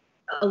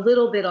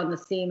little bit on the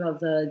theme of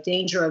the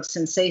danger of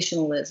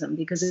sensationalism,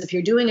 because if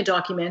you're doing a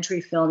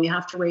documentary film, you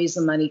have to raise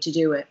the money to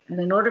do it. And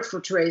in order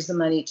to raise the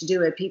money to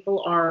do it,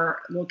 people are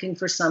looking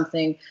for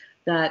something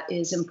that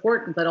is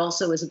important, but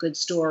also is a good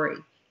story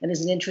and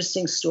is an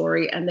interesting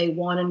story. And they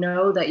want to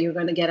know that you're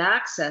going to get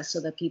access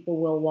so that people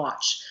will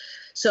watch.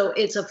 So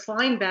it's a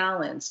fine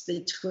balance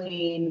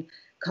between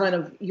kind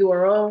of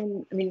your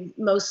own, I mean,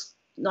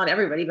 not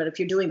everybody, but if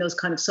you're doing those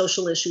kind of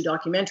social issue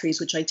documentaries,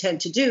 which I tend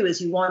to do,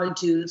 is you want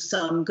to do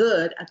some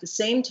good. At the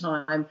same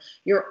time,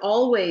 you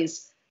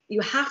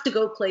have to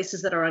go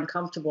places that are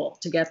uncomfortable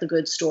to get the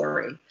good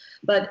story.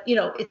 But,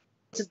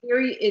 it's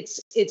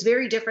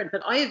very different.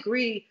 But I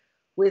agree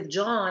with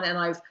John, and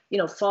I've,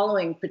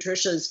 following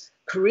Patricia's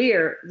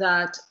career,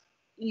 that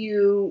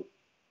a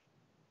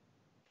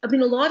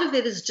lot of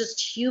it is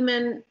just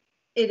human.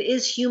 It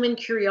is human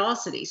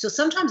curiosity. So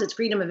sometimes it's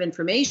freedom of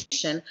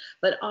information,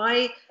 but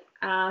I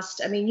asked,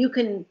 John, you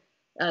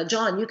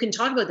can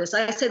talk about this.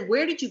 I said,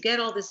 where did you get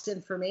all this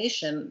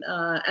information?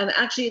 And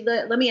actually,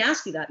 let me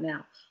ask you that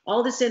now.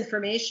 All this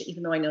information,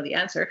 even though I know the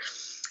answer,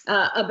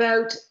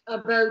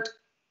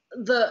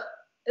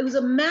 it was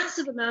a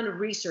massive amount of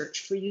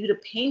research for you to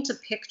paint a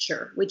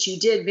picture, which you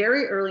did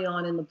very early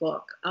on in the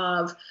book,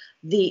 of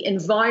the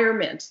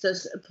environment,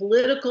 the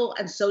political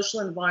and social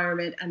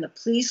environment and the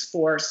police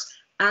force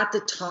at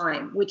the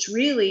time, which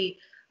really,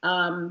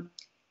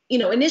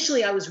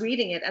 initially I was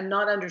reading it and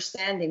not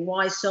understanding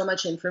why so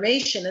much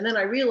information. And then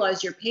I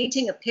realized you're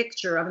painting a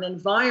picture of an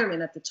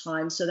environment at the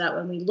time so that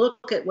when we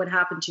look at what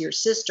happened to your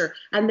sister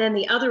and then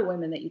the other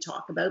women that you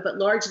talk about, but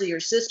largely your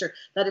sister,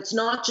 that it's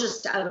not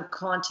just out of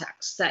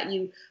context, that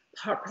you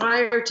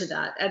prior to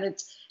that. And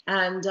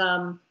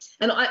I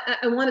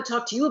want to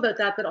talk to you about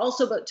that, but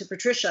also to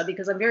Patricia,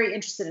 because I'm very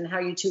interested in how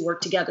you two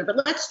work together.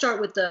 But let's start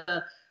with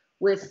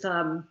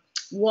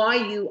why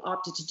you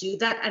opted to do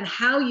that and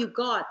how you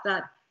got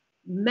that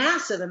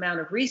massive amount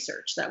of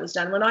research that was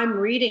done. When I'm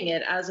reading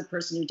it as a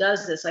person who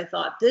does this, I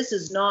thought, this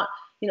is not,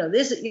 you're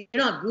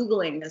not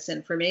Googling this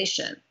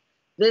information.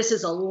 This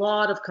is a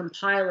lot of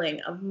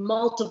compiling of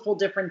multiple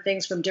different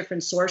things from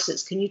different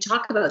sources. Can you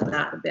talk about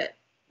that a bit?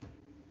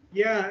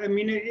 Yeah,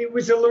 it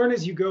was a learn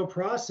as you go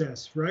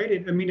process, right?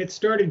 It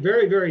started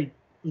very, very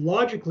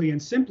logically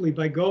and simply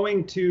by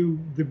going to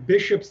the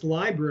Bishop's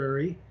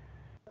Library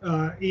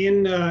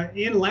in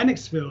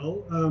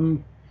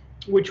Lennoxville,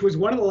 which was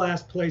one of the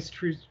last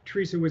places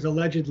Teresa was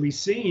allegedly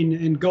seen,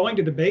 and going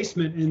to the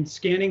basement and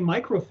scanning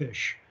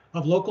microfiche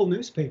of local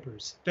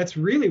newspapers. That's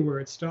really where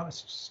it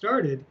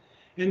started.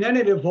 And then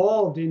it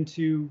evolved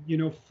into,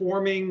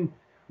 forming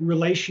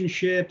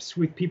relationships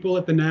with people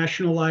at the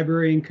National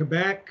Library in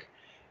Quebec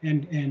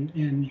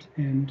and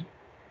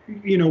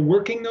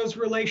working those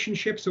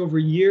relationships over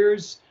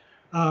years,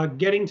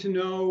 getting to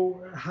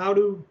know how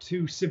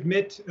to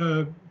submit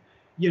a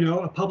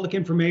public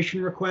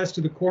information request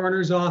to the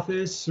coroner's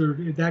office or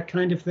that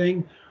kind of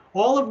thing,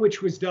 all of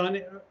which was done,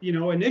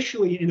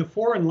 initially in a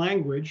foreign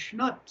language,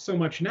 not so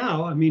much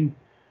now. A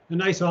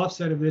nice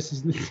offset of this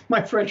is my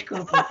French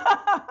company.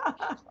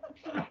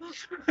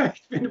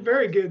 It's been a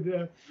very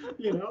good,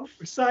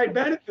 side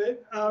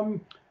benefit.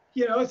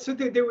 So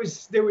there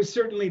was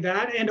certainly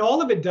that, and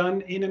all of it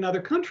done in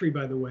another country,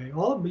 by the way.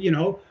 All of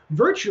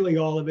virtually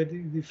all of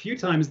it. The few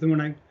times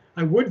when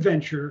I would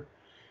venture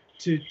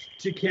to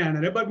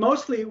Canada, but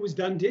mostly it was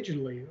done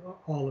digitally,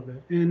 all of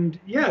it. And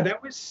yeah,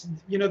 that was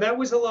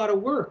a lot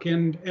of work.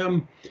 And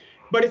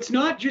but it's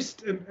not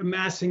just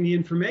amassing the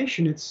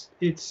information. It's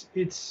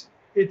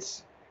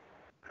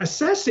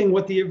assessing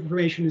what the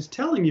information is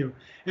telling you.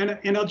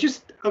 And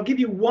I'll give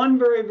you one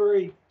very,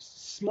 very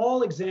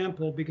small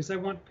example because I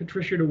want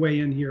Patricia to weigh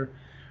in here.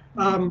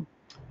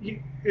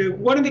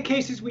 One of the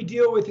cases we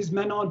deal with is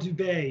Manon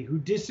Dubé, who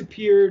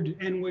disappeared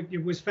and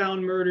was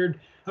found murdered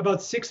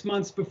about 6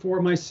 months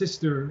before my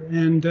sister.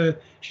 And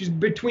she's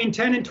between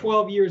 10 and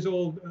 12 years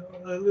old,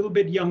 a little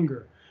bit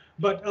younger.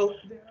 But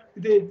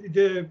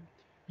the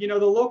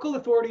local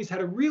authorities had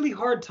a really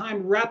hard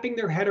time wrapping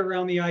their head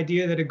around the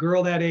idea that a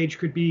girl that age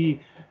could be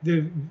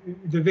the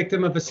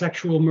victim of a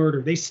sexual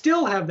murder. They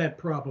still have that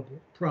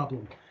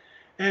problem.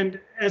 And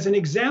as an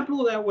example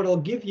of that, what I'll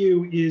give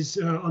you is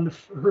on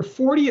her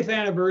 40th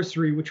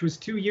anniversary, which was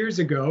 2 years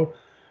ago,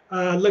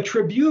 La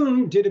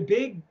Tribune did a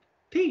big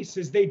piece,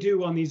 as they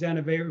do on these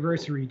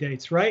anniversary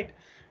dates, right?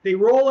 They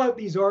roll out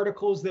these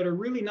articles that are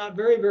really not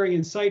very, very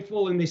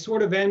insightful, and they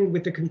sort of end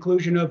with the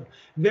conclusion of,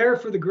 there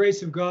for the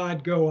grace of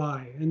God go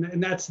I.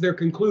 And that's their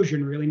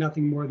conclusion, really,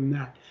 nothing more than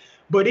that.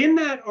 But in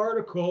that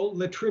article,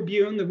 La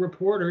Tribune, the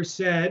reporter,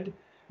 said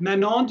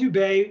Manon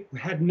Dubé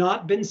had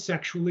not been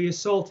sexually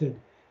assaulted.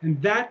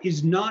 And that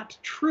is not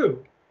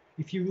true.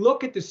 If you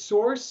look at the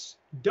source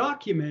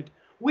document,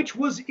 which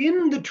was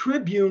in the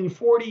Tribune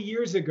 40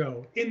 years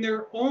ago, in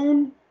their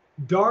own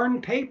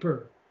darn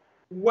paper,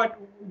 what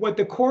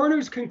the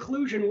coroner's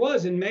conclusion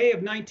was in May of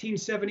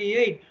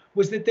 1978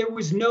 was that there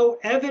was no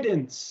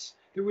evidence.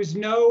 There was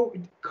no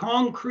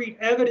concrete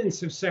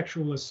evidence of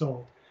sexual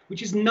assault,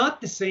 which is not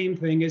the same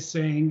thing as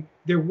saying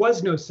there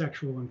was no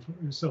sexual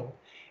assault.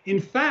 In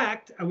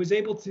fact, I was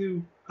able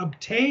to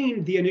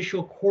obtain the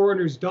initial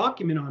coroner's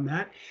document on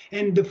that.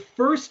 And the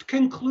first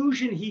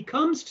conclusion he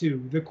comes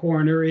to, the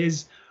coroner,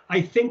 is,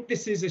 I think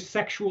this is a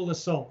sexual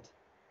assault.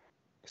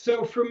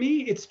 So for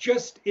me, it's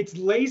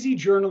lazy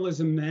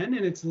journalism then,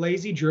 and it's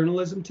lazy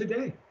journalism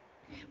today.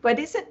 But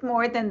is it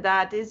more than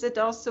that? Is it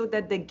also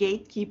that the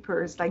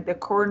gatekeepers, like the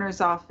coroner's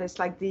office,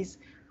 like these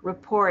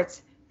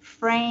reports,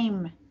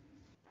 frame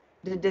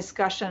the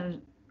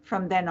discussion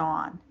from then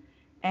on?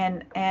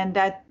 And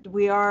that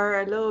we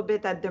are a little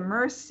bit at the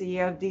mercy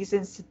of these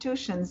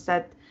institutions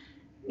that,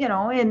 in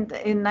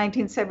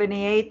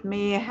 1978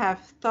 may have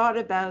thought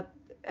about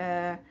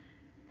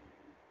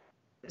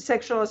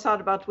sexual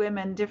assault about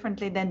women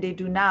differently than they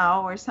do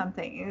now, or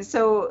something.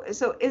 So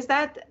is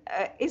that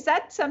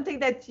something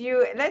that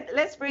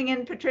let's bring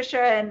in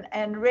Patricia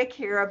and Ric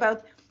here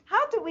about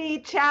how do we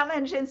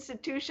challenge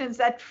institutions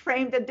that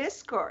frame the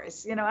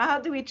discourse? How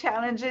do we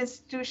challenge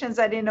institutions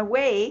that in a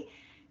way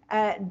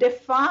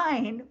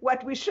define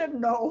what we should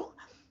know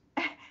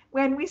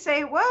when we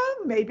say, well,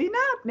 maybe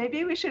not,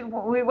 maybe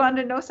we want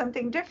to know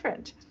something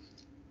different?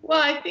 Well,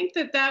 I think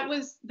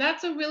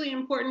that's a really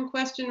important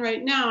question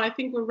right now. I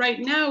think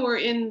we're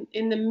in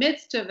the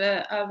midst of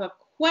a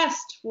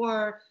quest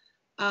for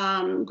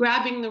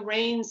grabbing the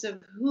reins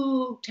of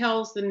who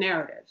tells the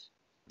narrative,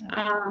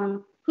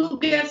 who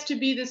gets to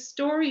be the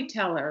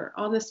storyteller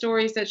on the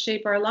stories that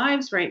shape our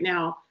lives right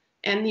now,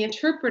 and the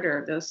interpreter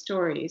of those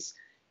stories.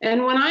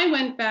 And when I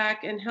went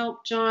back and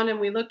helped John, and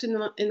we looked in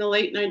the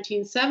late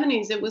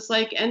 1970s, it was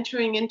like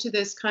entering into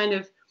this kind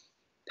of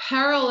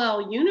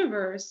parallel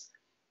universe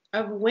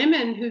of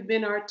women who'd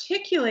been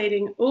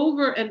articulating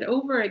over and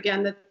over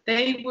again that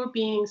they were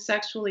being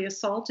sexually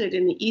assaulted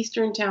in the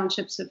eastern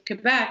townships of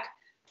Quebec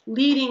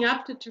leading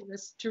up to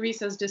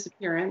Teresa's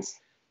disappearance,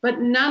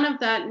 but none of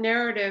that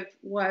narrative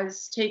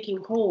was taking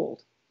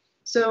hold.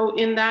 So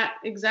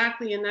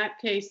exactly in that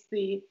case,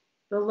 the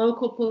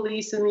local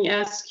police and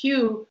the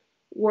SQ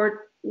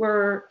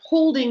were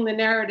holding the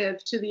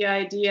narrative to the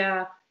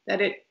idea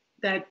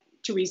that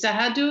Teresa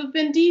had to have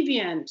been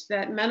deviant,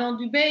 that Manon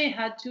Dubé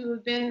had to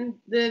have been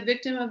the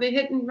victim of a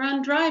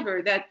hit-and-run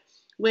driver, that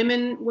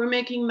women were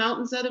making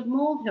mountains out of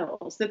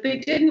molehills, that they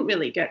didn't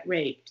really get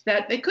raped,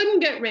 that they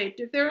couldn't get raped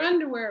if their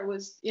underwear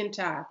was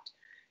intact.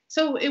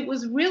 So it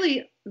was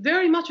really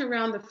very much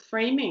around the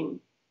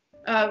framing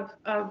of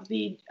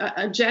the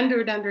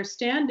gendered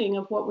understanding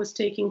of what was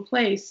taking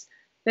place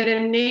that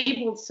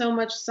enabled so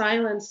much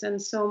silence and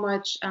so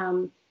much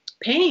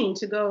pain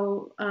to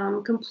go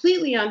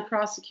completely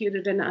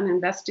unprosecuted and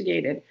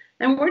uninvestigated.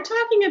 And we're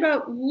talking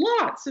about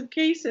lots of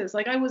cases.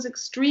 Like, I was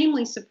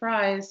extremely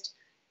surprised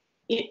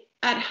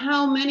at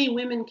how many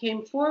women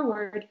came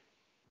forward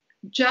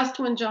just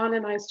when John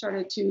and I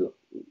started to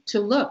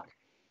look.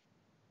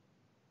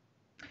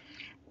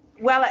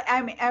 Well,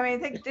 I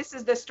think this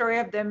is the story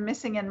of the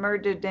missing and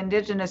murdered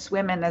Indigenous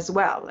women as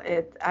well.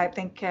 I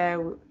think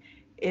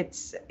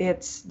it's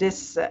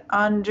this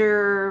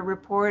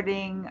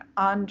under-reporting,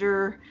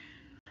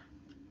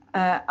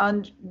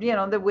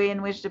 the way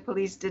in which the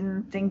police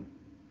didn't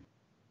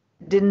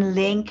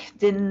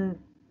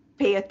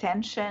pay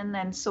attention,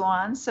 and so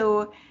on.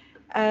 So,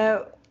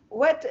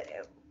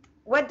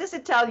 what does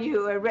it tell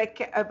you,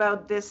 Ric,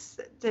 about this?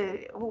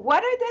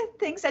 What are the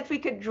things that we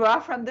could draw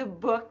from the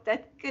book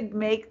that could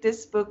make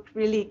this book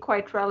really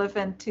quite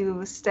relevant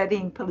to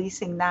studying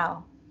policing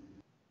now?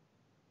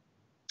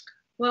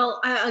 Well,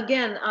 I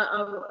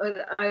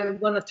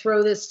want to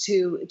throw this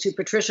to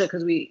Patricia,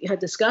 because we had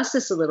discussed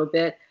this a little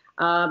bit.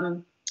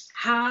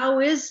 How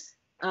is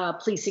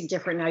policing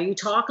different now? You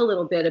talk a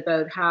little bit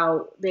about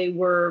how they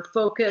were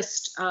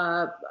focused,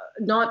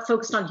 not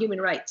focused on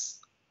human rights,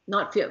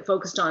 not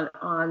focused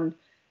on.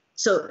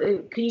 So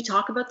can you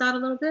talk about that a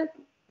little bit?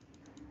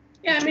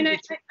 Yeah, I mean, I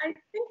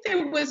think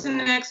there was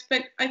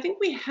I think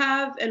we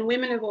have, and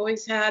women have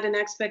always had an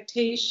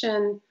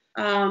expectation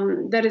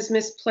that is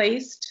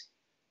misplaced,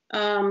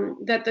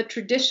 that the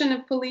tradition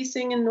of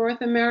policing in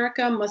North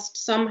America must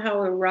somehow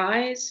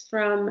arise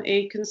from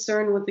a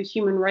concern with the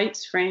human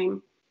rights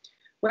frame,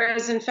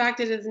 whereas in fact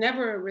it has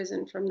never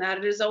arisen from that.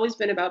 It has always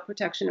been about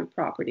protection of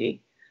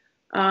property.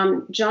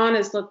 John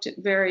has looked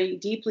very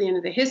deeply into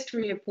the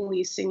history of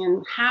policing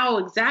and how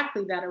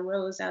exactly that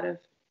arose out of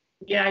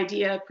the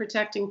idea of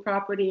protecting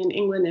property in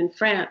England and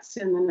France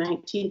in the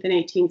 19th and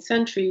 18th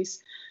centuries.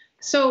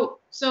 So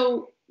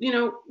you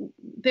know,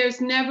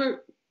 there's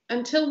never,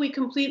 until we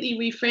completely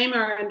reframe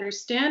our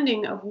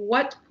understanding of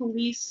what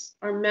police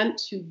are meant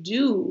to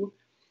do,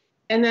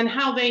 and then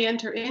how they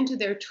enter into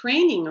their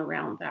training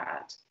around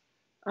that,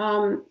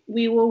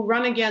 we will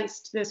run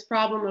against this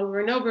problem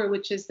over and over,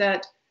 which is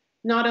that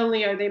not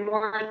only are they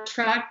more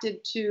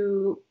attracted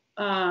to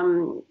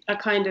a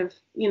kind of,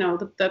 you know,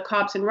 the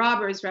cops and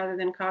robbers rather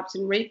than cops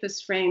and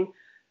rapists frame,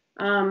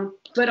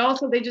 but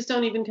also they just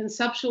don't even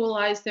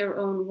conceptualize their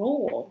own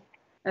role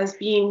as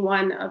being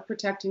one of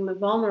protecting the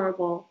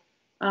vulnerable,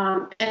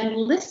 and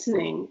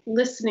listening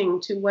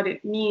to what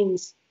it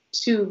means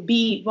to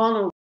be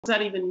vulnerable. What does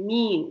that even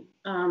mean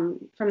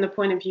from the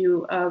point of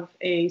view of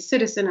a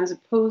citizen as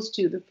opposed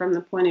to from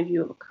the point of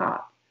view of a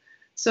cop?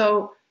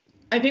 So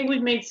I think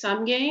we've made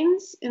some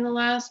gains in the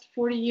last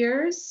 40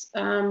 years,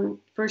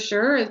 for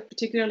sure,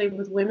 particularly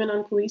with women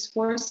on police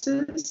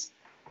forces.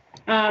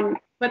 But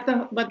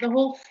the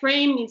whole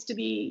frame needs to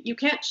be, you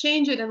can't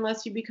change it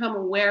unless you become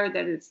aware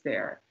that it's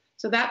there.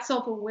 So that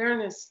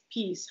self-awareness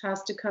piece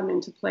has to come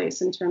into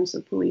place in terms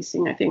of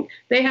policing. I think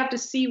they have to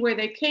see where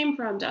they came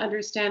from to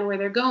understand where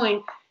they're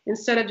going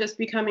instead of just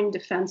becoming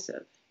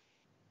defensive.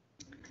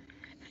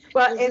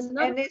 Well,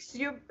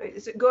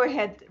 go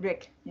ahead,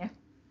 Rick. Yeah.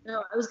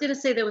 No, I was going to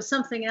say there was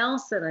something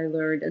else that I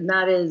learned, and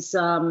that is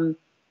from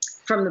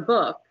the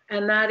book,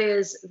 and that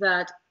is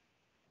that,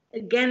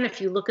 again, if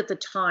you look at the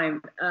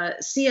time,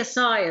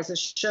 CSI as a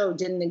show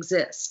didn't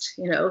exist.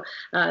 You know,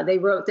 they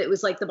wrote that it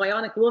was like The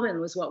Bionic Woman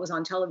was what was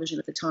on television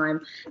at the time,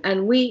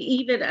 and we,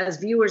 even as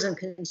viewers and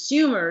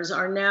consumers,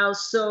 are now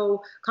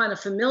so kind of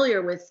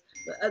familiar with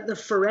the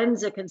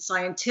forensic and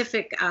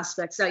scientific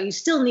aspects that you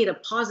still need a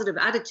positive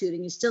attitude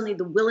and you still need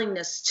the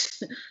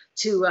willingness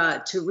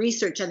to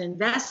research and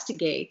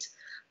investigate,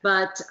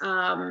 but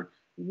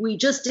we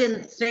just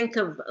didn't think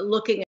of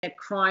looking at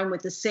crime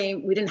with the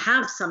same, we didn't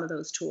have some of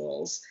those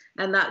tools,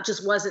 and that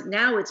just wasn't.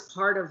 Now it's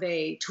part of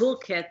a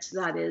toolkit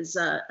that is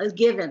a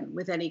given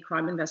with any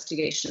crime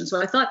investigation.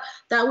 So I thought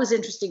that was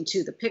interesting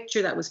too. The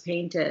picture that was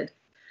painted,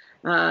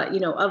 you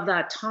know, of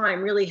that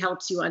time really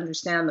helps you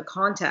understand the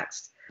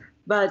context.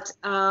 But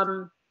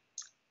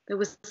there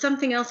was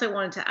something else I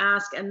wanted to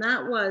ask, and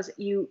that was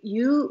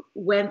you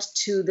went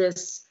to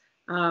this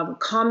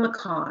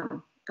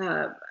CrimeCon,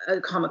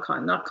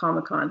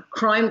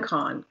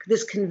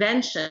 this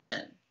convention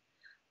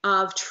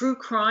of true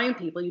crime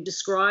people you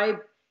describe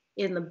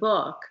in the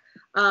book,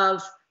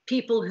 of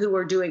people who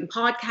are doing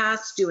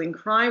podcasts, doing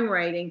crime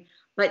writing,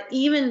 but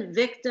even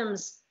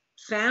victims'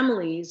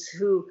 families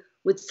who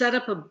would set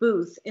up a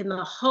booth in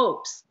the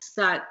hopes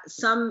that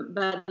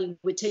somebody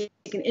would take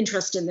an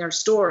interest in their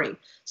story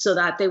so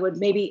that they would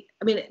maybe,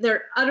 I mean,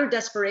 their utter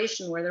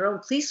desperation where their own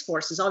police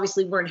forces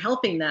obviously weren't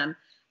helping them,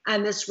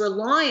 and this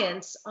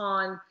reliance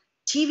on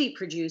TV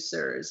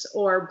producers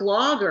or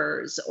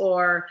bloggers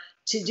or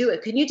to do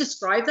it. Can you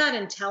describe that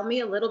and tell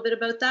me a little bit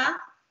about that?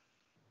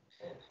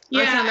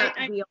 Yeah,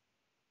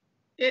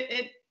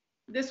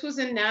 this was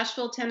in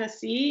Nashville,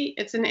 Tennessee.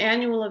 It's an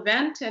annual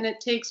event, and it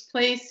takes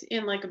place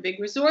in like a big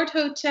resort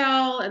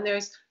hotel, and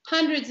there's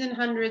hundreds and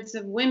hundreds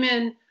of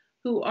women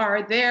who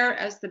are there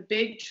as the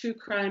big true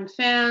crime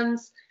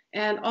fans,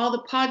 and all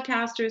the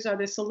podcasters are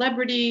the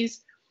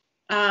celebrities.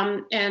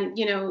 And,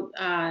 you know,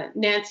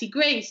 Nancy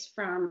Grace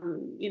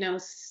from, you know,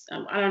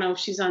 I don't know if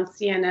she's on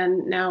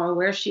CNN now or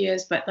where she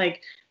is, but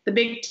like the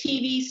big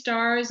TV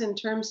stars in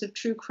terms of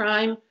true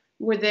crime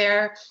were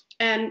there.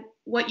 And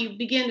what you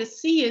begin to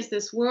see is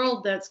this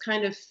world that's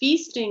kind of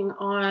feasting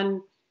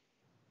on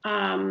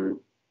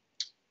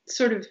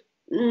sort of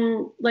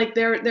like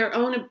their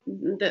own,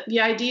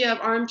 the idea of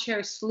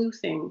armchair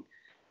sleuthing.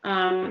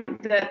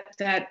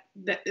 That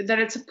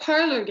it's a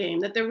parlor game,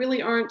 that there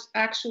really aren't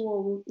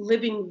actual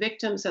living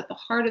victims at the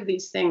heart of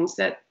these things,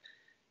 that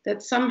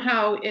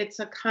somehow it's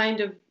a kind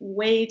of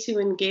way to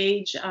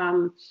engage,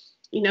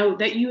 you know,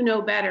 that you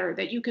know better,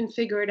 that you can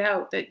figure it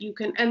out, that you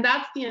can, and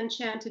that's the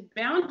enchanted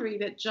boundary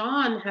that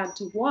John had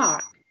to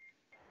walk,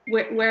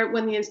 where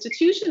when the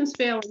institutions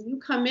fail and you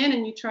come in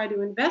and you try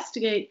to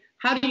investigate,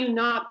 how do you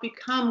not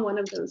become one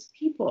of those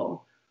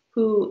people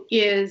who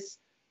is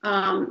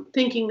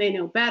thinking they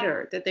know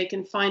better, that they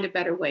can find a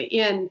better way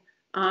in,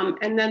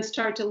 and then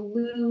start to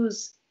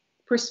lose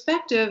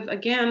perspective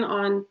again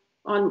on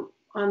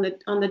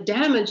the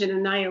damage and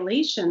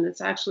annihilation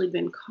that's actually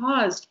been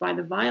caused by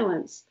the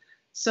violence.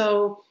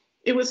 So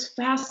it was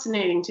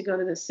fascinating to go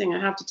to this thing, I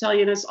have to tell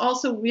you. And it's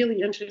also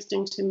really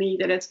interesting to me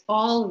that it's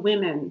all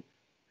women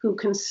who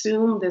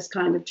consume this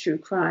kind of true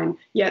crime,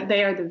 yet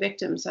they are the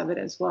victims of it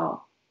as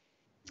well.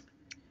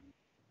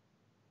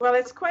 Well,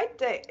 it's quite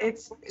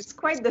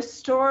the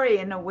story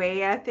in a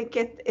way. I think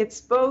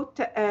it's both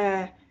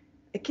a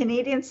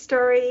Canadian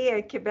story,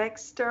 a Quebec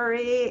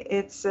story.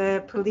 It's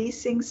a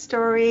policing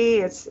story.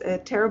 It's a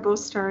terrible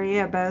story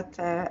about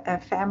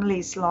a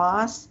family's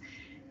loss,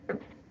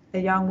 a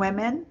young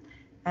woman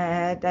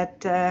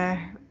that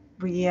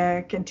we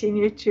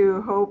continue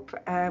to hope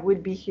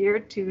would be here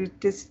to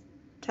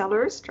tell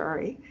her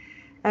story.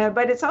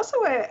 But it's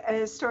also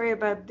a story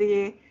about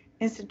the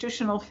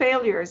institutional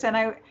failures, and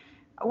I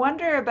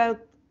wonder about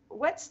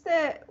what's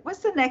the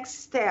next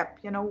step.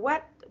 You know,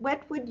 what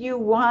would you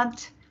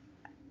want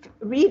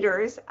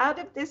readers out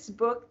of this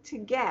book to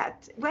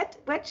get?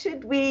 What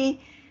should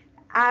we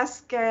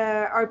ask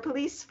our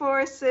police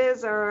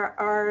forces or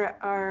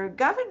our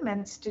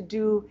governments to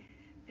do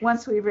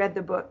once we've read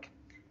the book?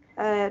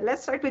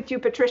 Let's start with you,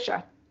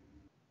 Patricia.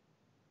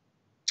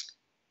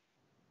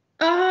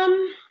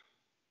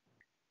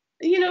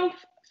 You know,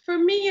 for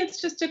me,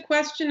 it's just a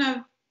question of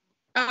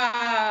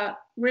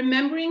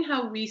remembering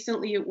how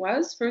recently it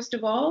was, first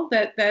of all,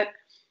 that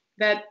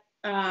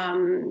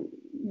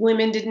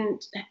women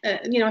didn't,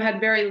 had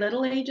very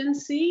little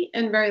agency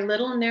and very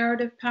little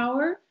narrative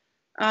power.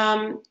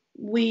 I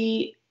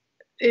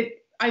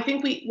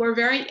think we're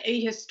very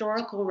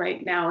ahistorical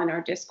right now in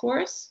our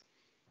discourse.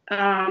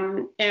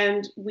 And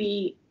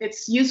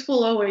it's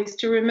useful always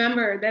to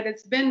remember that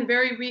it's been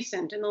very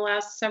recent in the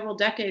last several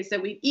decades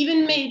that we've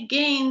even made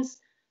gains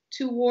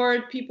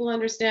toward people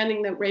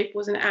understanding that rape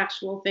was an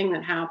actual thing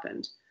that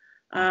happened.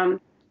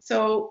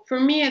 So for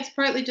me, it's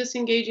partly just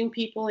engaging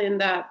people in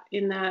that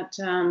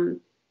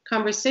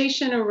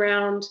conversation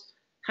around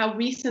how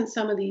recent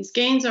some of these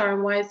gains are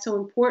and why it's so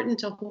important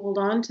to hold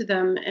on to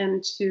them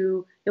and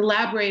to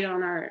elaborate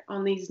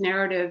on these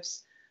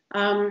narratives.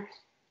 And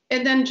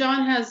then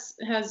John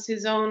has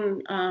his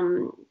own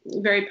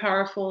very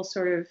powerful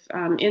sort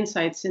of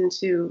insights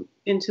into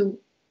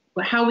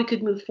how we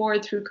could move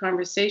forward through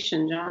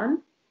conversation.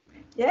 John?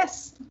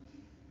 Yes.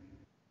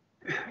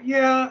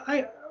 Yeah,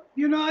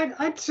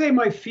 I'd say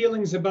my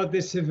feelings about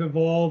this have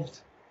evolved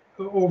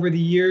over the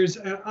years.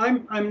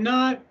 I'm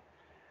not.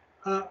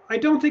 I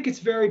don't think it's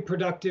very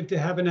productive to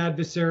have an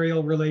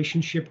adversarial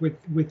relationship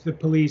with the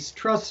police.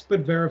 Trust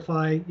but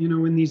verify,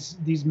 in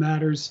these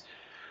matters.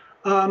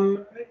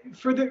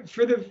 For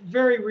the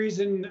very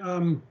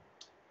reason,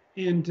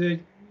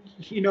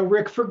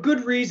 Rick, for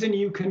good reason,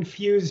 you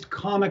confused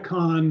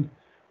Comic-Con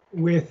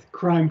with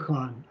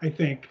CrimeCon, I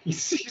think.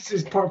 This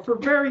is for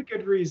very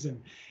good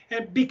reason.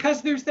 And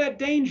because there's that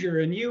danger,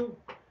 and you,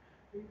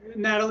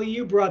 Nathalie,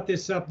 you brought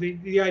this up,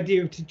 the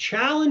idea of to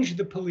challenge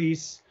the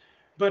police,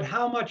 but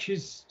how much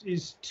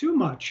is too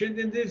much?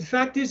 And the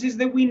fact is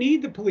that we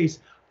need the police.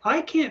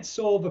 I can't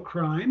solve a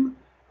crime.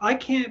 I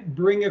can't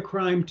bring a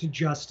crime to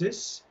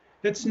justice.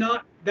 That's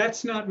not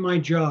my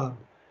job.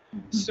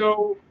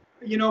 So,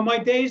 my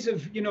days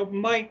of,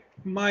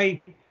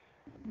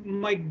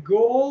 my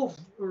goal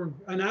or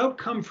an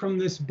outcome from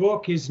this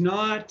book is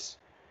not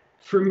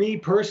for me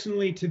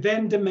personally to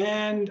then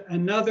demand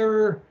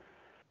another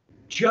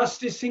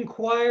justice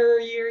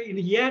inquiry,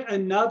 yet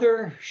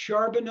another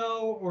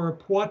Charbonneau or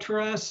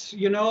Poitras.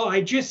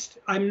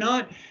 I'm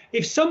not,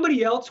 if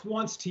somebody else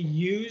wants to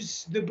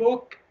use the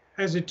book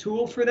as a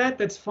tool for that,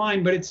 that's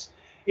fine, but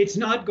it's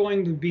not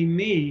going to be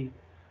me.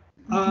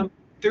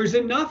 There's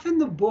enough in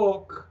the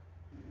book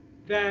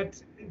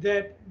that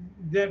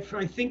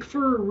I think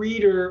for a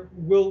reader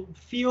will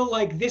feel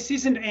like this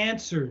isn't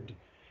answered,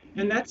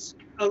 and that's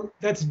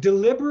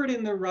deliberate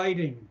in the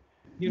writing.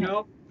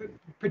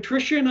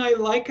 Patricia and I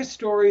like a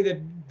story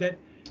that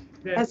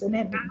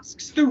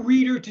asks the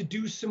reader to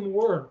do some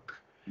work,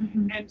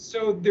 and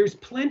so there's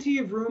plenty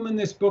of room in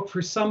this book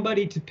for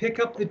somebody to pick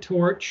up the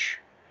torch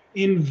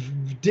in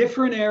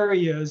different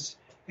areas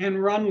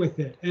and run with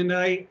it. And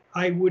I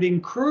would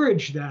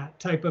encourage that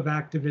type of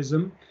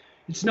activism.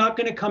 It's not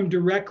going to come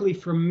directly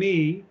from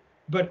me,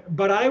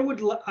 but I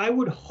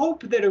would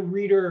hope that a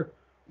reader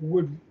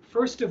would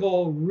first of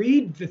all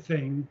read the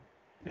thing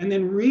and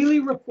then really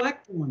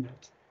reflect on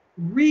it,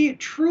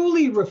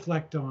 truly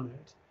reflect on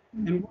it,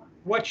 and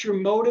what your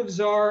motives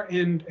are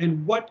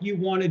and what you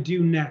want to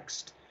do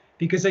next.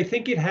 Because I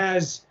think it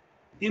has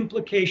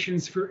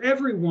implications for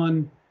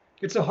everyone.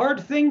 It's a hard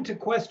thing to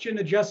question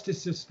a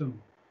justice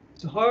system.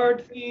 It's a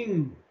hard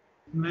thing,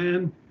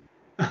 man.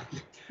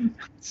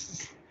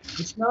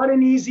 It's not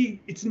an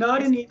easy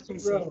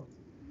road.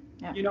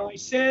 Yeah. I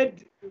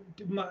said,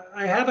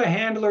 I have a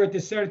handler at the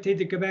Sûreté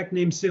de Québec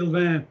named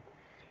Sylvain,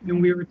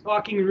 and we were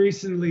talking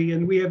recently,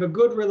 and we have a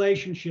good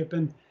relationship,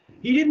 and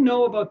he didn't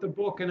know about the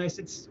book, and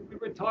we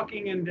were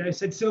talking, and I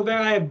said, Sylvain,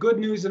 I have good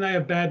news and I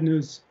have bad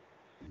news.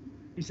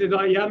 He said,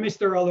 oh yeah,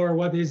 Mr. Allore,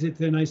 what is it?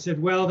 And I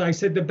said,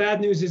 the bad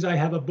news is I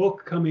have a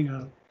book coming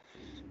out.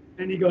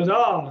 And he goes,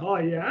 oh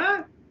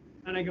yeah?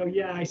 And I go,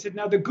 yeah. I said,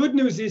 now the good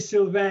news is,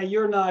 Sylvain,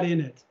 you're not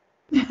in it.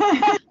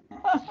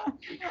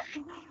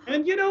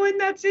 And, you know, and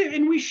that's it.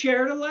 And we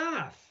shared a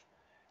laugh.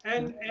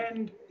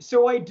 And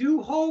so I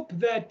do hope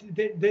that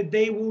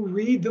they will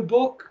read the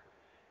book,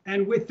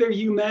 and with their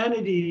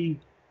humanity,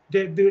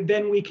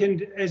 then we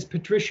can, as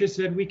Patricia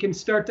said, we can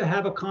start to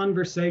have a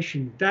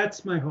conversation.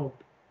 That's my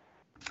hope.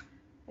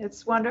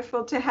 It's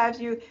wonderful to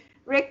have you.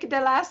 Ric, the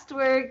last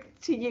word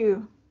to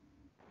you.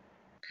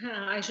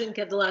 I shouldn't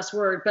get the last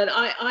word, but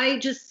I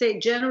just say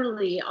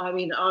generally, I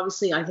mean,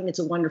 obviously, I think it's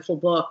a wonderful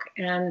book,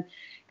 and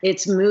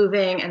it's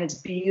moving and it's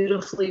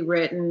beautifully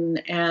written,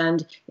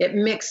 and it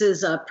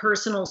mixes a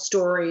personal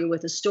story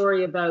with a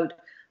story about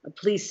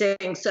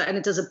policing. So, and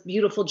it does a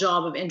beautiful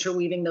job of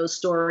interweaving those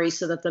stories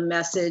so that the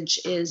message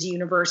is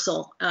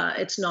universal.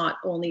 It's not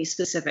only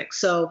specific.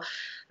 So,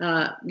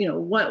 you know,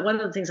 one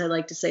of the things I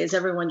like to say is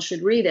everyone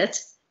should read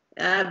it,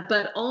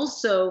 but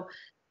also,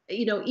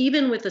 you know,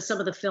 even with some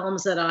of the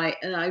films that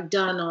I've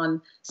done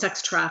on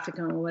sex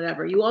trafficking or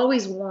whatever, you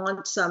always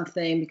want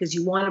something because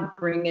you want to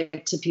bring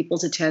it to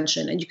people's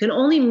attention, and you can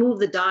only move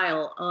the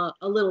dial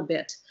a little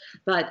bit.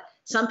 But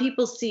some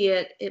people see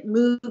it, it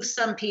moves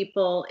some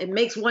people, it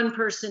makes one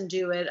person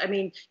do it. I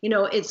mean, you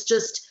know, it's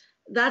just,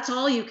 that's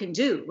all you can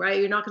do, right?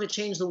 You're not going to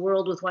change the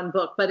world with one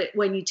book, but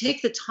when you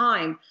take the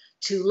time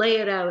to lay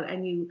it out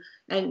and you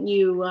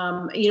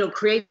know,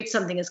 create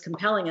something as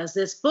compelling as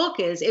this book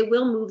is, it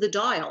will move the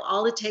dial.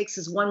 All it takes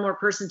is one more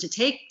person to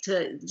take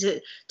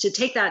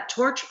that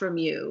torch from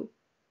you,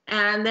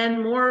 and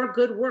then more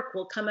good work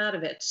will come out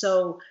of it.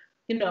 So,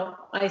 you know,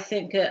 I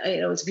think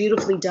you know, it's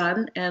beautifully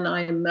done, and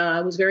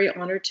I was very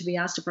honored to be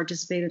asked to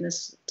participate in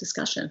this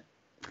discussion.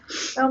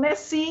 Well,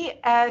 merci.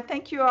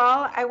 Thank you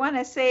all. I want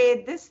to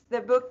say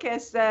the book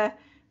is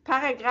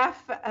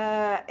Paragraph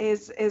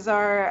is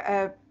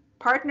our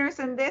partners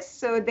in this,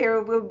 so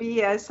there will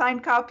be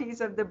signed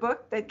copies of the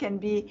book that can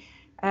be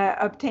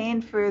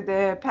obtained for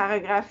the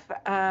Paragraph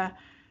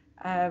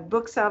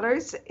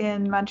booksellers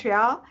in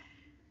Montreal.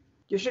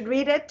 You should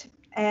read it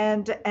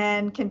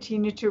and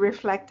continue to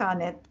reflect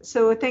on it.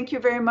 So thank you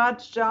very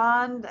much,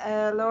 John,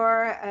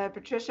 Laura,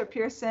 Patricia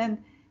Pearson,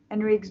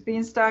 and Ric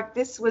Bienstock.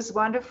 This was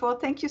wonderful.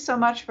 Thank you so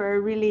much for a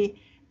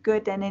really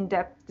good and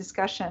in-depth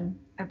discussion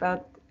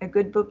about a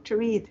good book to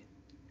read.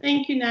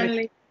 Thank you,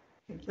 Nathalie.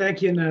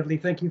 Thank you, Nathalie.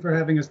 Thank you for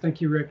having us.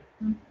 Thank you, Ric.